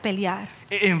 involucra pelear,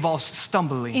 It involves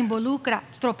stumbling. involucra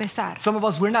tropezar. Some of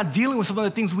us, we're not dealing with some of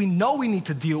the things we know we need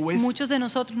to deal with Muchos de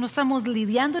nosotros no estamos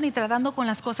lidiando ni tratando con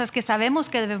las cosas que sabemos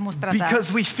que debemos tratar.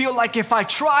 because we feel like if I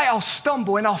try, I'll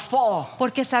stumble and I'll fall.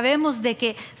 Porque sabemos de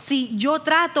que si yo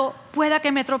trato, pueda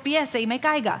que me tropiece y me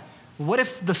caiga. What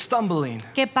if the stumbling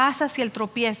 ¿Qué pasa si el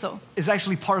tropiezo is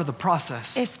actually part of the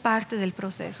process? es parte del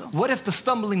proceso? What if the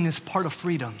stumbling is part of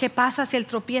freedom? ¿Qué pasa si el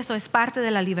tropiezo es parte de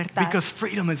la libertad? Because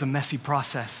freedom is a messy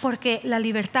process. Porque la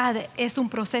libertad es un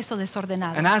proceso And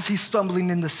desordenado. as he's stumbling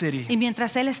in the city, Y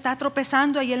mientras él está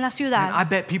tropezando ahí en la and I ciudad,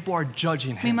 bet people are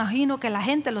judging me him. imagino que la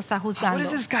gente lo está What juzgando. is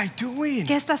this guy doing?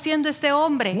 ¿Qué está haciendo este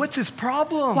hombre? What's his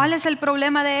problem? ¿Cuál es el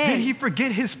problema de Did él? he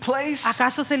forget his place?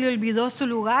 ¿Acaso se le olvidó su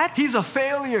lugar? He's a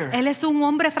failure. Él es un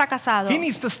hombre fracasado. He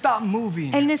needs to stop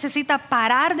moving. Él necesita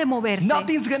parar de moverse.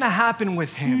 Nothing's going to happen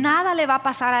with him. Nada le va a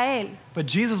pasar a él. But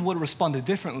Jesus would have responded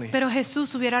differently. Pero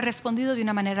Jesús hubiera respondido de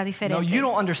una manera No, diferente. you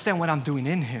don't understand what I'm doing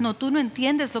in him. No, tú no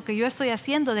entiendes lo que yo estoy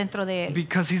haciendo dentro de él.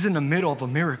 Because he's in the middle of a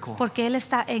miracle. Porque él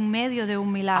está en medio de un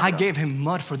I milagro. gave him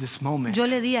mud for this moment. Yo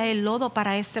le di a él lodo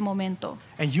para este momento.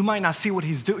 And you might not see what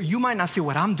he's doing. You might not see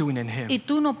what I'm doing in him. Y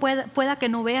tú no pueda que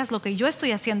no veas lo que yo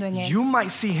estoy haciendo en él. You might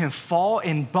see him fall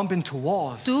and bump into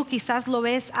walls. Tú quizás lo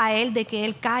ves a él de que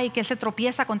él cae y que él se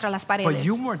tropieza contra las But paredes.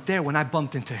 you weren't there when I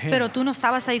bumped into him. Pero tú no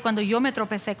estabas ahí cuando yo me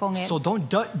tropecé con él. So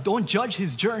don't judge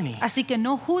his journey. Así que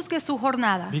no juzgues su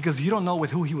jornada. Because you don't know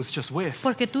with who he was just with.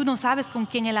 Porque tú no sabes con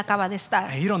quién él acaba de estar.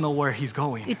 And you don't know where he's Y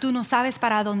going. tú no sabes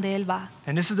para dónde él va.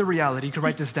 And this is the reality. You can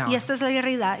write this down. Y esta es la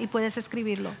realidad y puedes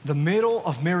escribirlo. The middle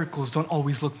of miracles don't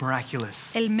always look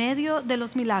miraculous. El medio de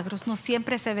los milagros no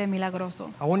siempre se ve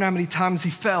milagroso. I wonder how many times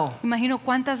he fell. Imagino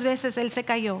cuántas veces él se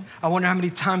cayó. I wonder how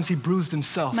many times he bruised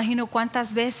himself. Imagino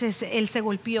cuántas veces él se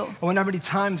golpeó. I wonder how many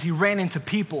times he ran into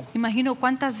people. Imagino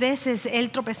cuántas veces él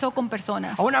tropezó con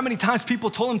personas. I wonder how many times people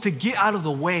told him to get out of the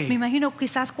Me way. imagino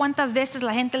quizás cuántas veces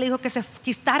la gente le dijo que se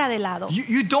quitara de lado.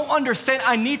 You don't understand.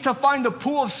 I need to find the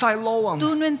pool of Siloam.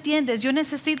 Tú no entiendes, yo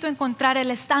necesito encontrar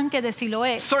el estanque de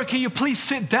Siloé. Sir, can you please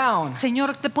sit down?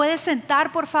 Señor, ¿te puedes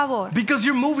sentar, por favor? Because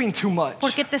you're moving too much.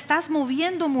 Porque te estás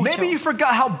moviendo mucho. Maybe you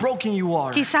forgot how broken you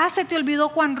are. Quizás se te olvidó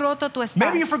cuán roto tú estás.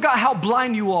 Maybe you forgot how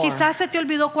blind you are. Quizás se te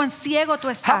olvidó cuán ciego tú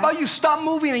How estás. about you stop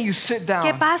moving and you sit ¿Qué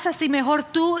down? pasa si mejor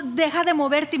tú deja de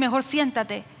moverte y mejor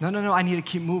siéntate? No, I need to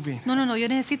keep moving. No, yo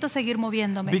necesito seguir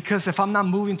moviéndome. Because if I'm not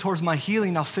moving towards my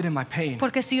healing, I'll sit in my pain.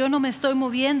 Porque si yo no me estoy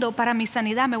moviendo para mi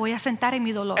sanidad, me voy a sentar en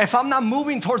mi dolor. If I'm not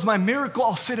moving towards my miracle,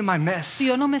 I'll sit in my mess. Si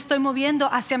yo no me estoy moviendo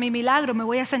hacia mi milagro, me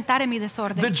voy a sentar en mi The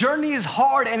desorden. journey is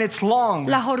hard and it's long,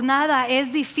 La jornada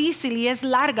es difícil y es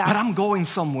but larga, I'm going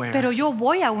somewhere. pero yo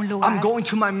voy a un I'm lugar. going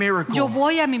to my Yo miracle.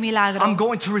 voy a mi I'm milagro.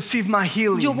 going to receive my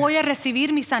Yo healing. voy a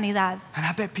recibir mi sanidad. And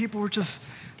I bet people were just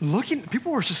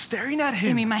staring at Y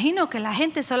me him. imagino que la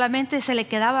gente solamente se le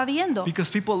quedaba viendo.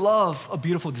 Because people love a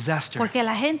beautiful disaster. Porque a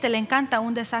la gente le encanta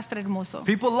un desastre hermoso.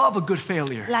 People love a good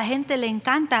failure. La gente le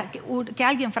encanta que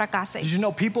alguien fracase. Did you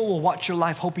know people will watch your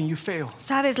life hoping you fail?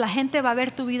 Sabes, la gente va a ver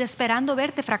tu vida esperando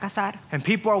verte fracasar. And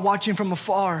people are watching from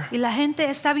afar Y la gente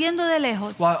está viendo de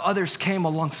lejos. while others came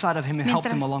alongside of him and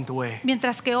helped him along the way.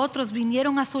 Mientras que otros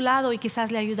vinieron a su lado y quizás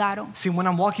le ayudaron. See, when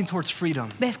I'm walking towards freedom,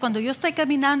 Ves, cuando yo estoy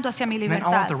caminando hacia mi man, I want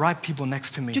libertad, the right people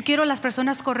next to me. yo quiero las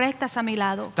personas correctas a mi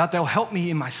lado, That they'll help me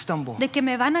in my stumble. de que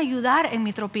me van a ayudar en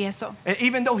mi tropiezo. And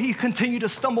even though he continued to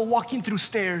stumble walking through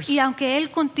stairs, Y aunque él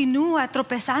continúa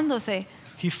tropezándose,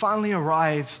 he finally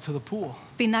arrives to the pool.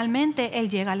 finalmente él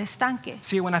llega al estanque.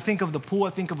 See, when I think of the pool,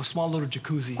 I think of a small little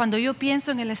jacuzzi. Cuando yo pienso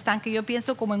en el estanque, yo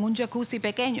pienso como en un jacuzzi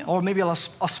pequeño. Or maybe a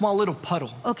small little puddle.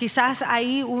 O quizás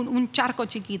ahí un charco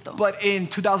chiquito. But in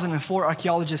 2004,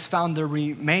 archaeologists found the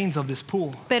remains of this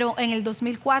pool. Pero en el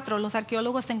 2004 los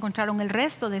arqueólogos encontraron el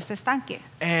resto de este estanque.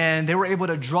 And they were able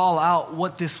to draw out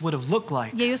what this would have looked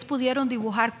like. Y ellos pudieron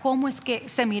dibujar cómo es que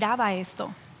se miraba esto.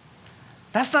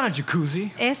 That's not a jacuzzi.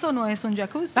 Eso no es un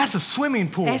jacuzzi. That's a swimming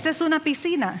pool. Esa es una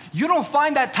piscina. You don't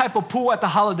find that type of pool at the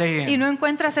Holiday Y Inn. no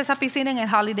encuentras esa piscina en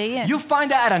el Holiday Inn. You find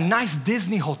that at a nice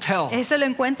Disney hotel. Eso lo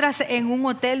encuentras en un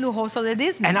hotel lujoso de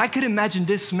Disney. And I could imagine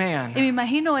this Y man, me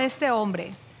imagino este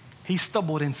hombre. he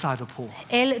stumbled inside the pool.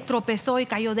 Él tropezó y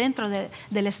cayó dentro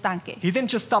del estanque. He didn't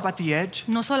just stop at the edge.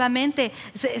 No solamente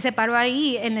se paró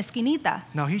ahí en la esquinita.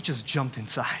 No, he just jumped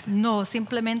inside. No,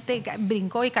 simplemente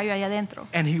brincó y cayó allá adentro.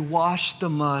 And he washed the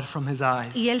mud from his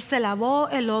eyes. Y él se lavó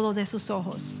el lodo de sus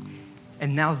ojos.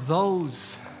 And now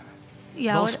those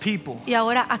people, Y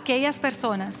ahora aquellas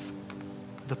personas,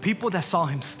 the people that saw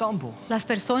him stumble, las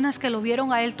personas que lo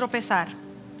vieron a él tropezar,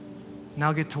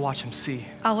 now get to watch him see.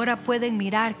 ahora pueden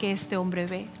mirar que este hombre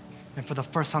ve. And for the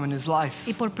first time in his life,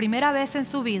 Y por primera vez en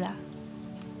su vida,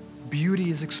 beauty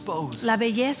is exposed la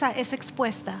belleza es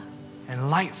expuesta and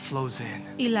light flows in.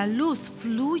 y la luz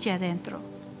fluye adentro.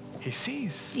 He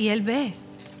sees. Y él ve,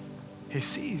 He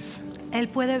sees. él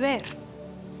puede ver.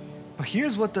 But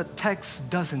here's what the text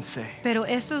doesn't say. Pero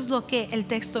eso es lo que el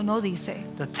texto no dice.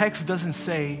 The text doesn't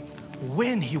say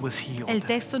when he was healed. El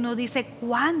texto no dice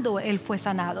cuándo él fue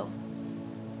sanado.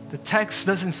 The text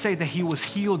doesn't say that he was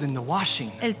healed in the washing.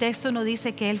 El texto no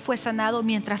dice que él fue sanado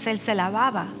mientras él se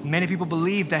lavaba. Many people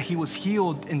believe that he was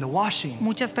healed in the washing,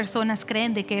 Muchas personas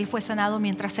creen de que él fue sanado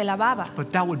mientras se lavaba.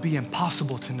 but that would be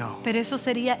impossible to know. Pero eso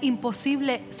sería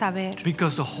imposible saber.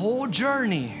 Because the whole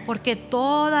journey, Porque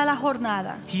toda la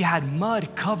jornada he had mud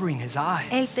covering his él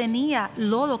eyes. tenía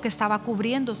lodo que estaba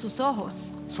cubriendo sus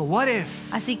ojos. So what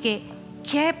if Así que,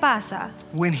 ¿qué pasa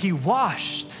when he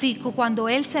washed si cuando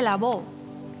él se lavó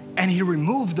and he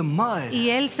removed the mud, y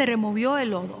él se removió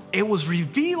el lodo, it was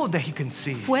revealed that he can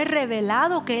see? fue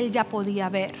revelado que él ya podía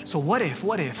ver? So what if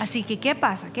Así que, ¿qué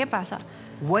pasa? ¿Qué pasa?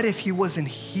 what if he wasn't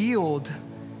healed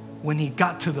when he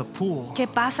got to the pool? ¿Qué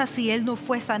pasa si él no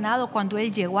fue sanado cuando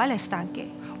él llegó al estanque?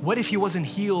 What if he wasn't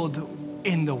healed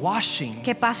in the washing?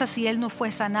 ¿Qué pasa si él no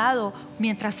fue sanado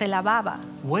mientras se lavaba?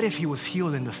 What if he was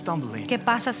healed in the stumbling? ¿Qué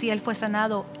pasa si él fue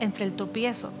sanado entre el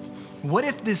tropiezo? What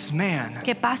if this man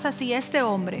 ¿Qué pasa si este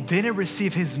hombre didn't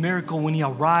receive his miracle when he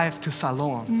arrived to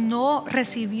Siloam? no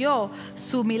recibió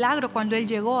su milagro cuando él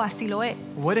llegó a Siloé?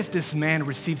 What if this man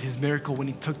received his miracle when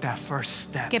he took that first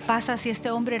step? ¿Qué pasa si este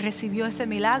hombre recibió ese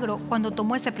milagro cuando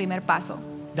tomó ese primer paso?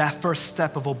 That first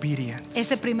step of obedience.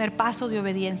 Ese primer paso de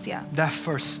obediencia, That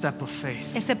first step of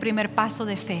faith. ese primer paso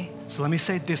de fe. So let me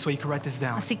say it this way, you can write this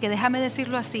down. Así que déjame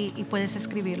decirlo así y puedes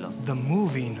escribirlo. The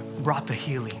moving brought the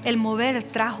healing. El mover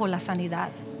trajo la sanidad.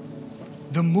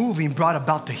 The moving brought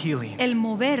about the healing. El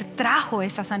mover trajo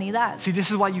esa sanidad. See,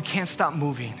 this is why you can't stop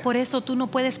moving. Por eso tú no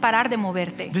puedes parar de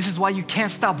moverte. This is why you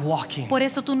can't stop walking. Por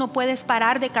eso tú no puedes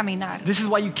parar de caminar. This is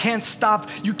why you can't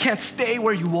stay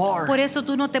where you are. Por eso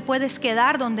tú no te puedes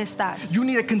quedar donde estás. You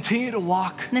need to continue to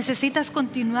walk. Necesitas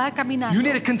continuar caminando. You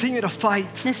need to continue to fight.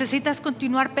 Necesitas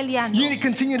continuar peleando. You need to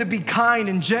continue to be kind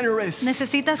and generous.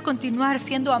 Necesitas continuar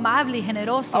siendo amable y I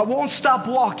generoso. won't stop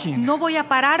walking. No voy a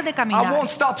parar de I caminar. won't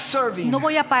stop serving. No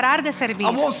voy a parar de servir.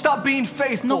 I won't stop being No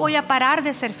faithful. voy a parar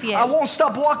de ser I fiel. won't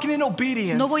stop walking in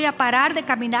obedience. No voy a parar de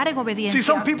caminar en See, obediencia.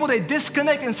 some people, they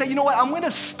disconnect and say, you know what, I'm going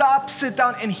to stop, sit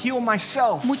down, and heal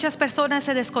myself. Muchas personas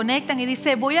se desconectan y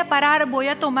dicen, voy a parar, voy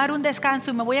a tomar un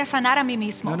descanso y me voy a sanar a mí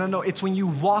mismo. No. It's when you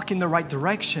walk in the right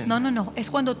direction. No.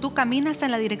 Es cuando tú caminas en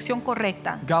la dirección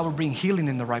correcta God will bring healing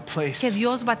in the right place. que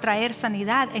Dios va a traer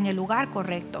sanidad en el lugar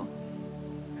correcto.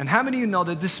 And how many of you know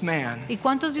that this man, ¿Y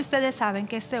cuántos de ustedes saben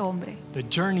que este hombre, the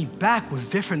journey back was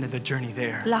different than the journey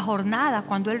there? la jornada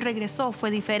cuando él regresó fue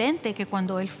diferente que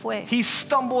cuando él fue? He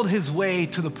stumbled his way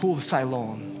to the pool of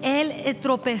Siloam. Él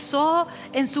tropezó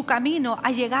en su camino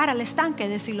a llegar al estanque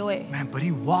de Siloé, Man, but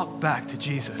he walked back to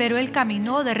Jesus. pero él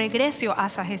caminó de regreso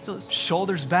hacia Jesús,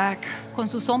 Shoulders back, con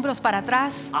sus hombros para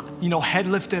atrás, head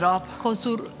lifted up, con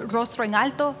su rostro en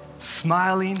alto,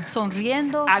 smiling,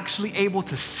 sonriendo, actually able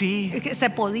to see. que se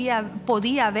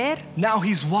podía ver. Now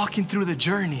he's walking through the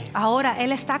journey. Ahora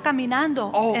él está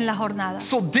caminando en la jornada.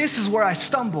 So this is where I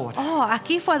stumbled. Oh,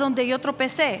 aquí fue donde yo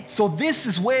tropecé. So this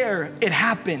is where it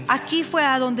happened. Aquí fue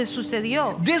a donde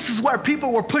sucedió. This is where people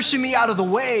were pushing me out of the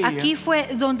way. Aquí fue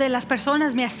donde las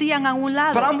personas me hacían a un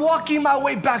lado. But I'm walking my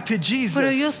way back to Jesus.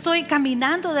 Pero yo estoy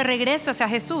caminando de regreso hacia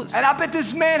Jesús. And I bet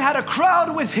this man had a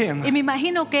crowd with him. Y me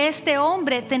imagino que este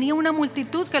hombre tenía una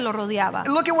multitud que lo rodeaba.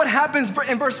 Look at what happens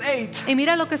in verse 8. Y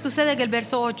mira lo que sucede en el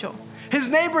verso 8. His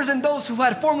neighbors and those who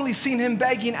had formerly seen him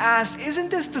begging asked, "Isn't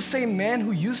this the same man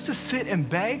who used to sit and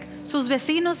beg?" Sus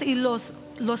vecinos y los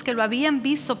que lo habían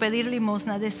visto pedir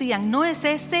limosna decían, ¿no es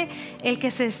este el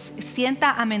que se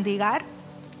sienta a mendigar?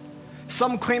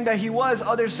 Some claimed that he was,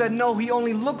 others said, "No, he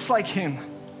only looks like him."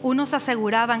 Unos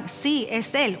aseguraban, sí,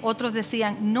 es él. Otros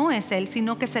decían, no es él,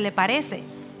 sino que se le parece.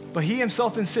 But he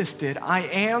himself insisted, "I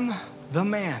am the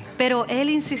man." Pero él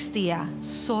insistía,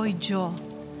 soy yo.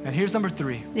 And here's number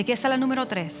 3. ¿De qué está la número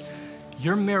 3?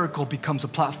 Your miracle becomes a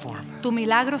platform. Tu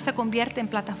milagro se convierte en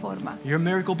plataforma. Your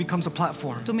miracle becomes a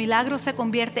platform. Tu milagro se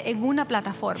convierte en una He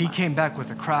plataforma. came back with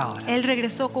a crowd, Él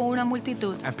regresó con una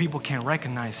multitud and people can't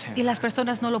recognize y him. las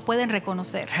personas no lo pueden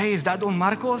reconocer. Hey, is that Don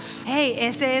Marcos? Hey,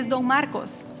 ese es Don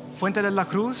Marcos, Fuente de la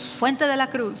Cruz? Fuente de la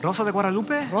Cruz, Rosa de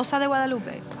Guadalupe? Rosa de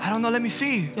Guadalupe. I don't know, let me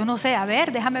see. Yo no sé, a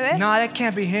ver, déjame ver. No, that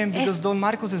can't be him because Es- Don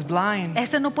Marcos is blind.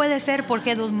 Este no puede ser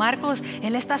porque Don Marcos,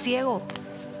 él está ciego.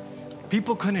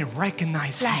 People couldn't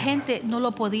recognize La him. gente no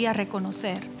lo podía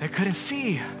reconocer. They couldn't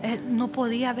see. Él no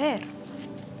podía ver.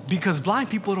 Because blind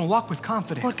people don't walk with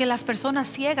confidence. Porque las personas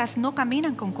ciegas no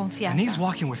caminan con And confianza. he's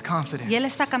walking with confidence. Y Él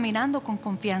está caminando con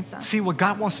confianza. See, what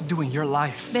God wants to do in your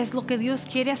life ¿Ves lo que Dios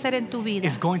quiere hacer en tu vida?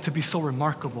 is going to be so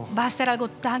remarkable Va a ser algo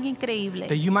tan that increíble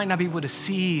you might not be able to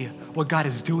see what God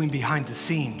is doing behind the que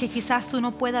scenes. quizás tú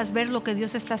no puedas ver lo que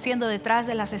Dios está haciendo detrás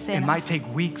de las It might escenas. take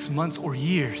weeks, months, or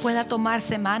years Pueda tomar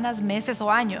semanas, meses o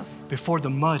años before the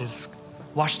mud is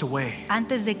washed away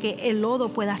antes de que el lodo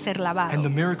pueda ser and lavado the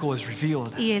miracle is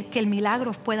revealed. y que el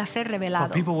milagro pueda ser But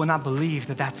revelado. people will not believe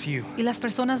that that's you. Y las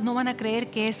personas no van a creer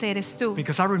que ese eres tú.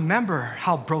 Because I remember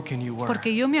how broken you were.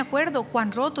 Porque yo me acuerdo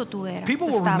cuán roto tú eras. People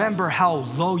tú will estabas. remember how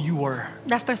low you were,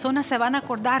 Las personas se van a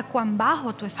acordar cuán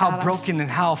bajo tú how estabas, broken and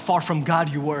how far from God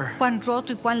you were, cuán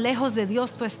roto y cuán lejos de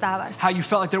Dios tú estabas, how you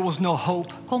felt like there was no hope,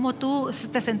 cómo tú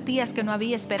te sentías que no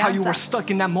había how you were esperanza, stuck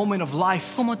in that moment of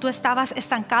life. cómo tú estabas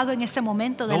estancado en ese momento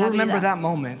de They'll la remember vida. that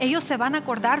moment, Ellos se van a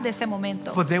acordar de ese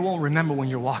momento, but they won't remember when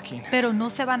you're walking. pero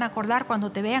no se van a acordar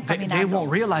cuando te vean They caminando.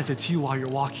 won't realize it's you while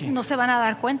you're walking. No se van a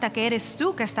dar cuenta que eres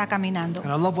tú que está caminando.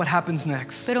 And I love what happens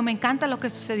next. Pero me encanta lo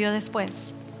que sucedió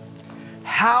después.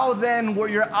 How then were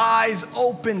your eyes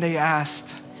open, they asked.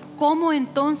 ¿Cómo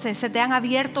entonces se te han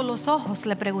abierto los ojos?,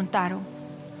 le preguntaron.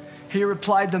 He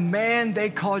replied, the man they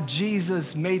called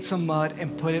Jesus made some mud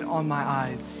and put it on my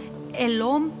eyes.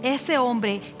 Ese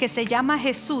hombre que se llama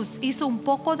Jesús hizo un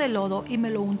poco de lodo y me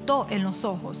lo untó en los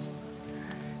ojos.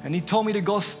 And he told me to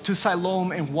go to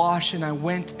Siloam and wash, and I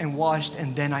went and washed,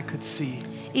 and then I could see.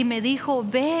 Y me dijo,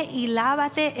 ve y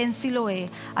lávate en Siloé.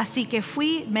 Así que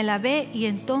fui, me lavé y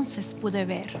entonces pude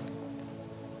ver.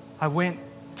 I went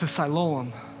to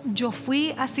Siloam Yo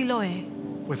fui a Siloé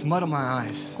with mud on my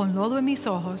eyes. con lodo en mis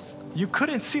ojos. You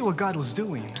couldn't see what God was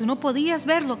doing, Tú no podías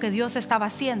ver lo que Dios estaba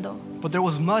haciendo, but there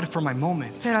was mud for my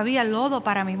moment. pero había lodo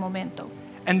para mi momento.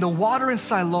 And the water in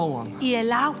Siloam Y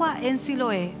el agua en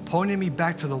Siloé pointed me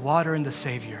back to the water and the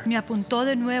Savior. me apuntó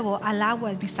de nuevo al agua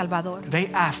de mi Salvador.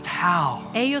 They asked how,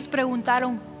 Ellos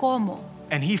preguntaron cómo,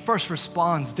 and he first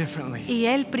responds differently. y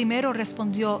él primero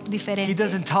respondió He diferente.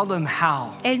 doesn't tell them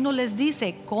how, Él no les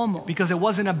dice cómo, because it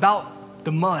wasn't about the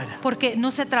mud. porque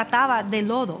no se trataba de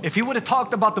lodo. If he would have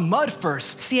talked about the mud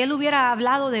first, Si él hubiera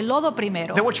hablado de lodo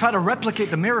primero, they would try to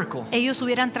replicate the miracle. ellos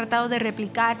hubieran tratado de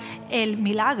replicar el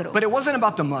milagro. But it wasn't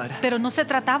about the mud. Pero no se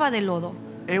trataba de lodo,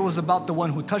 It was about the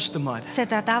one who touched the mud. se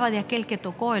trataba de aquel que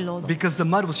tocó el lodo. Because the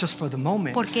mud was just for the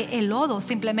moment. Porque el lodo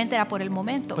simplemente era por el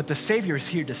momento. But the Savior is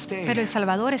here to Pero stay. el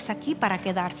Salvador está aquí para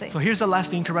quedarse. So here's the last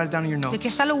thing. You can write it down in your Y aquí notes.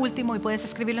 está lo último y puedes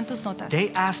escribirlo en tus notas.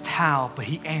 They asked how, but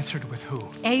he answered with who?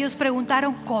 Ellos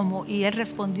preguntaron cómo y él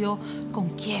respondió con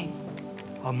quién.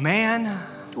 A man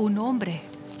Un hombre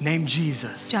named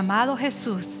Jesus. llamado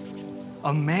Jesús.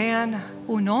 A man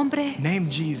Un hombre named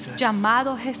Jesus.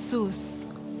 llamado Jesús.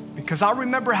 Because I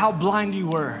remember how blind you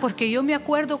were, Porque yo me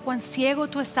acuerdo cuán ciego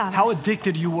tú estabas, how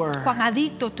addicted you were, cuán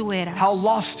adicto tú eras, how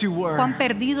lost you were, cuán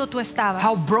perdido tú estabas,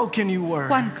 how broken you were.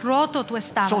 cuán roto tú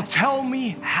estabas. So tell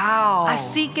me how.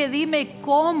 Así que dime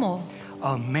cómo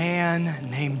A man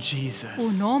named Jesus.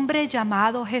 un hombre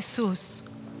llamado Jesús.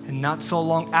 And not so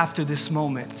long after this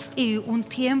moment, Y un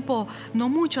tiempo, no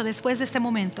mucho después de este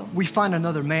momento, we find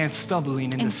another man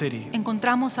stumbling in the city.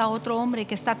 encontramos a otro hombre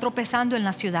que está tropezando en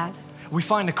la ciudad. We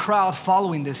find a crowd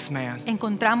following this man.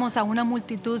 Encontramos a una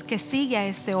multitud que sigue a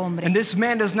este hombre. And this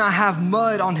man does not have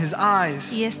mud on his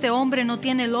eyes, Y este hombre no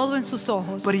tiene lodo en sus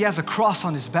ojos, but he has a cross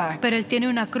on his back. pero él tiene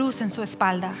una cruz en su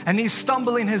espalda. And he's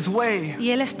stumbling his way.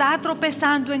 Y él está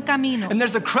tropezando en camino. And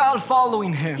there's a crowd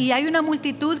following him. Y hay una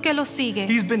multitud que lo sigue.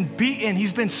 He's been beaten,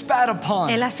 he's been spat upon.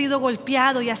 Él ha sido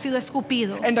golpeado y ha sido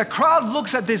escupido. And the crowd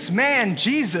looks at this man,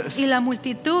 Jesus, Y la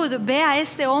multitud ve a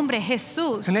este hombre,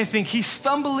 Jesús, and they think he's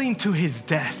stumbling to his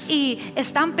death. y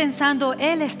están pensando,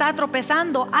 él está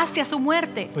tropezando hacia su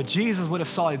muerte. But Jesus would have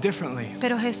saw it differently.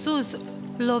 Pero Jesús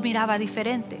lo miraba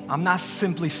diferente. I'm not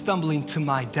simply stumbling to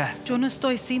my death. Yo no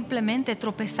estoy simplemente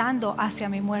tropezando hacia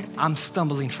mi muerte. I'm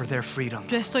stumbling for their freedom.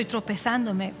 Yo estoy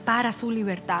tropezándome para su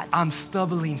libertad. I'm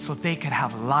stumbling so they could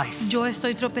have life. Yo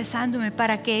estoy tropezándome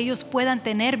para que ellos puedan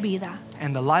tener vida.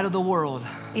 And the light of the world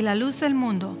Y la luz del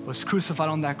mundo was crucified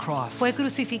on that cross. fue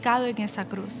crucificado en esa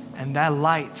cruz. And that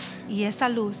light Y esa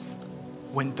luz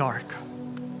went dark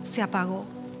se apagó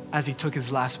as he took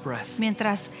his last breath.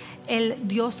 mientras él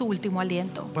dio su último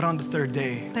aliento. But on the third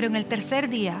day, Pero en el tercer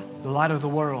día, the light of the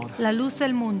world la luz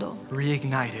del mundo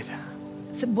reignited.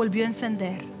 se volvió a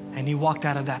encender. And he walked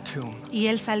out of that tomb. Y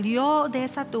él salió de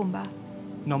esa tumba.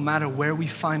 No matter where we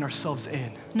find ourselves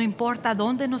in, No importa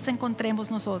dónde nos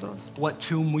encontremos nosotros, what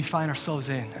tomb we find ourselves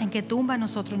in, en qué tumba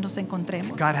nosotros nos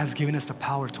encontremos. God has given us the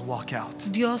power to walk out.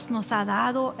 Dios nos ha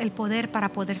dado el poder para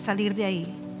poder salir de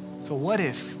ahí. So what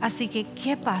if Así que,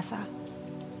 ¿qué pasa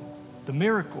the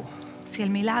miracle, si el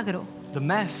milagro, the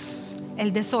mess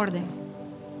el desorden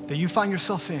that you find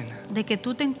yourself in de que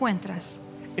tú te encuentras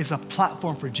is a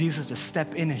platform for Jesus to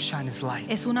step in and shine his light?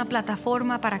 es una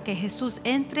plataforma para que Jesús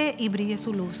entre y brille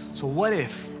su luz? So what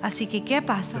if Así que, ¿qué the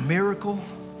pasa miracle,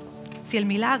 si el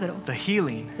milagro, the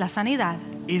healing la sanidad,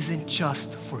 isn't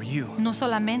just for you? no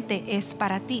solamente es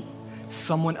para ti?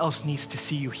 Someone else needs to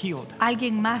see you healed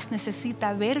Alguien más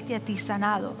necesita verte a ti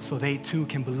sanado so they too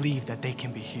can believe that they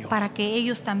can be healed. para que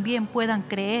ellos también puedan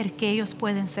creer que ellos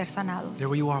pueden ser sanados. There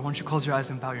where you are, why don't you close your eyes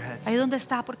and bow your heads? Ahí donde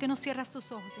está, ¿por qué no cierras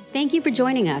tus ojos? Thank you for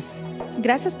joining us.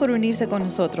 Gracias por unirse con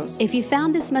nosotros. If you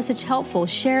found this message helpful,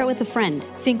 share it with a friend.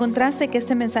 Si encontraste que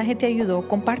este mensaje te ayudó,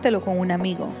 compártelo con un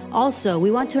amigo. Also,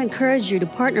 we want to encourage you to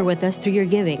partner with us through your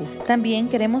giving. También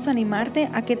queremos animarte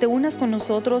a que te unas con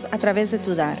nosotros a través de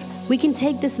tu dar. We can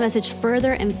take this message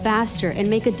further and faster and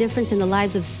make a difference in the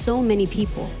lives of so many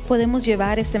people. Podemos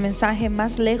llevar este mensaje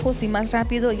más lejos y más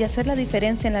rápido y hacer la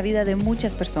diferencia en la vida de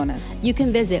muchas personas. You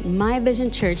can visit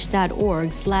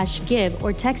myvisionchurch.org/give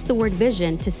or text the word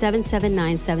vision to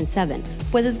 77977.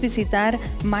 Puedes visitar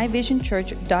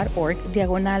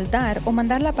myvisionchurch.org/dar o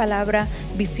mandar la palabra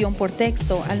visión por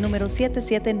texto al número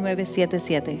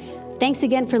 77977. Thanks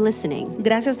again for listening.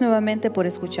 Gracias nuevamente por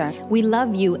escuchar. We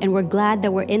love you and we're glad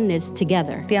that we're in this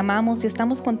together. Te amamos y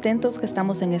estamos contentos que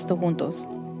estamos en esto juntos.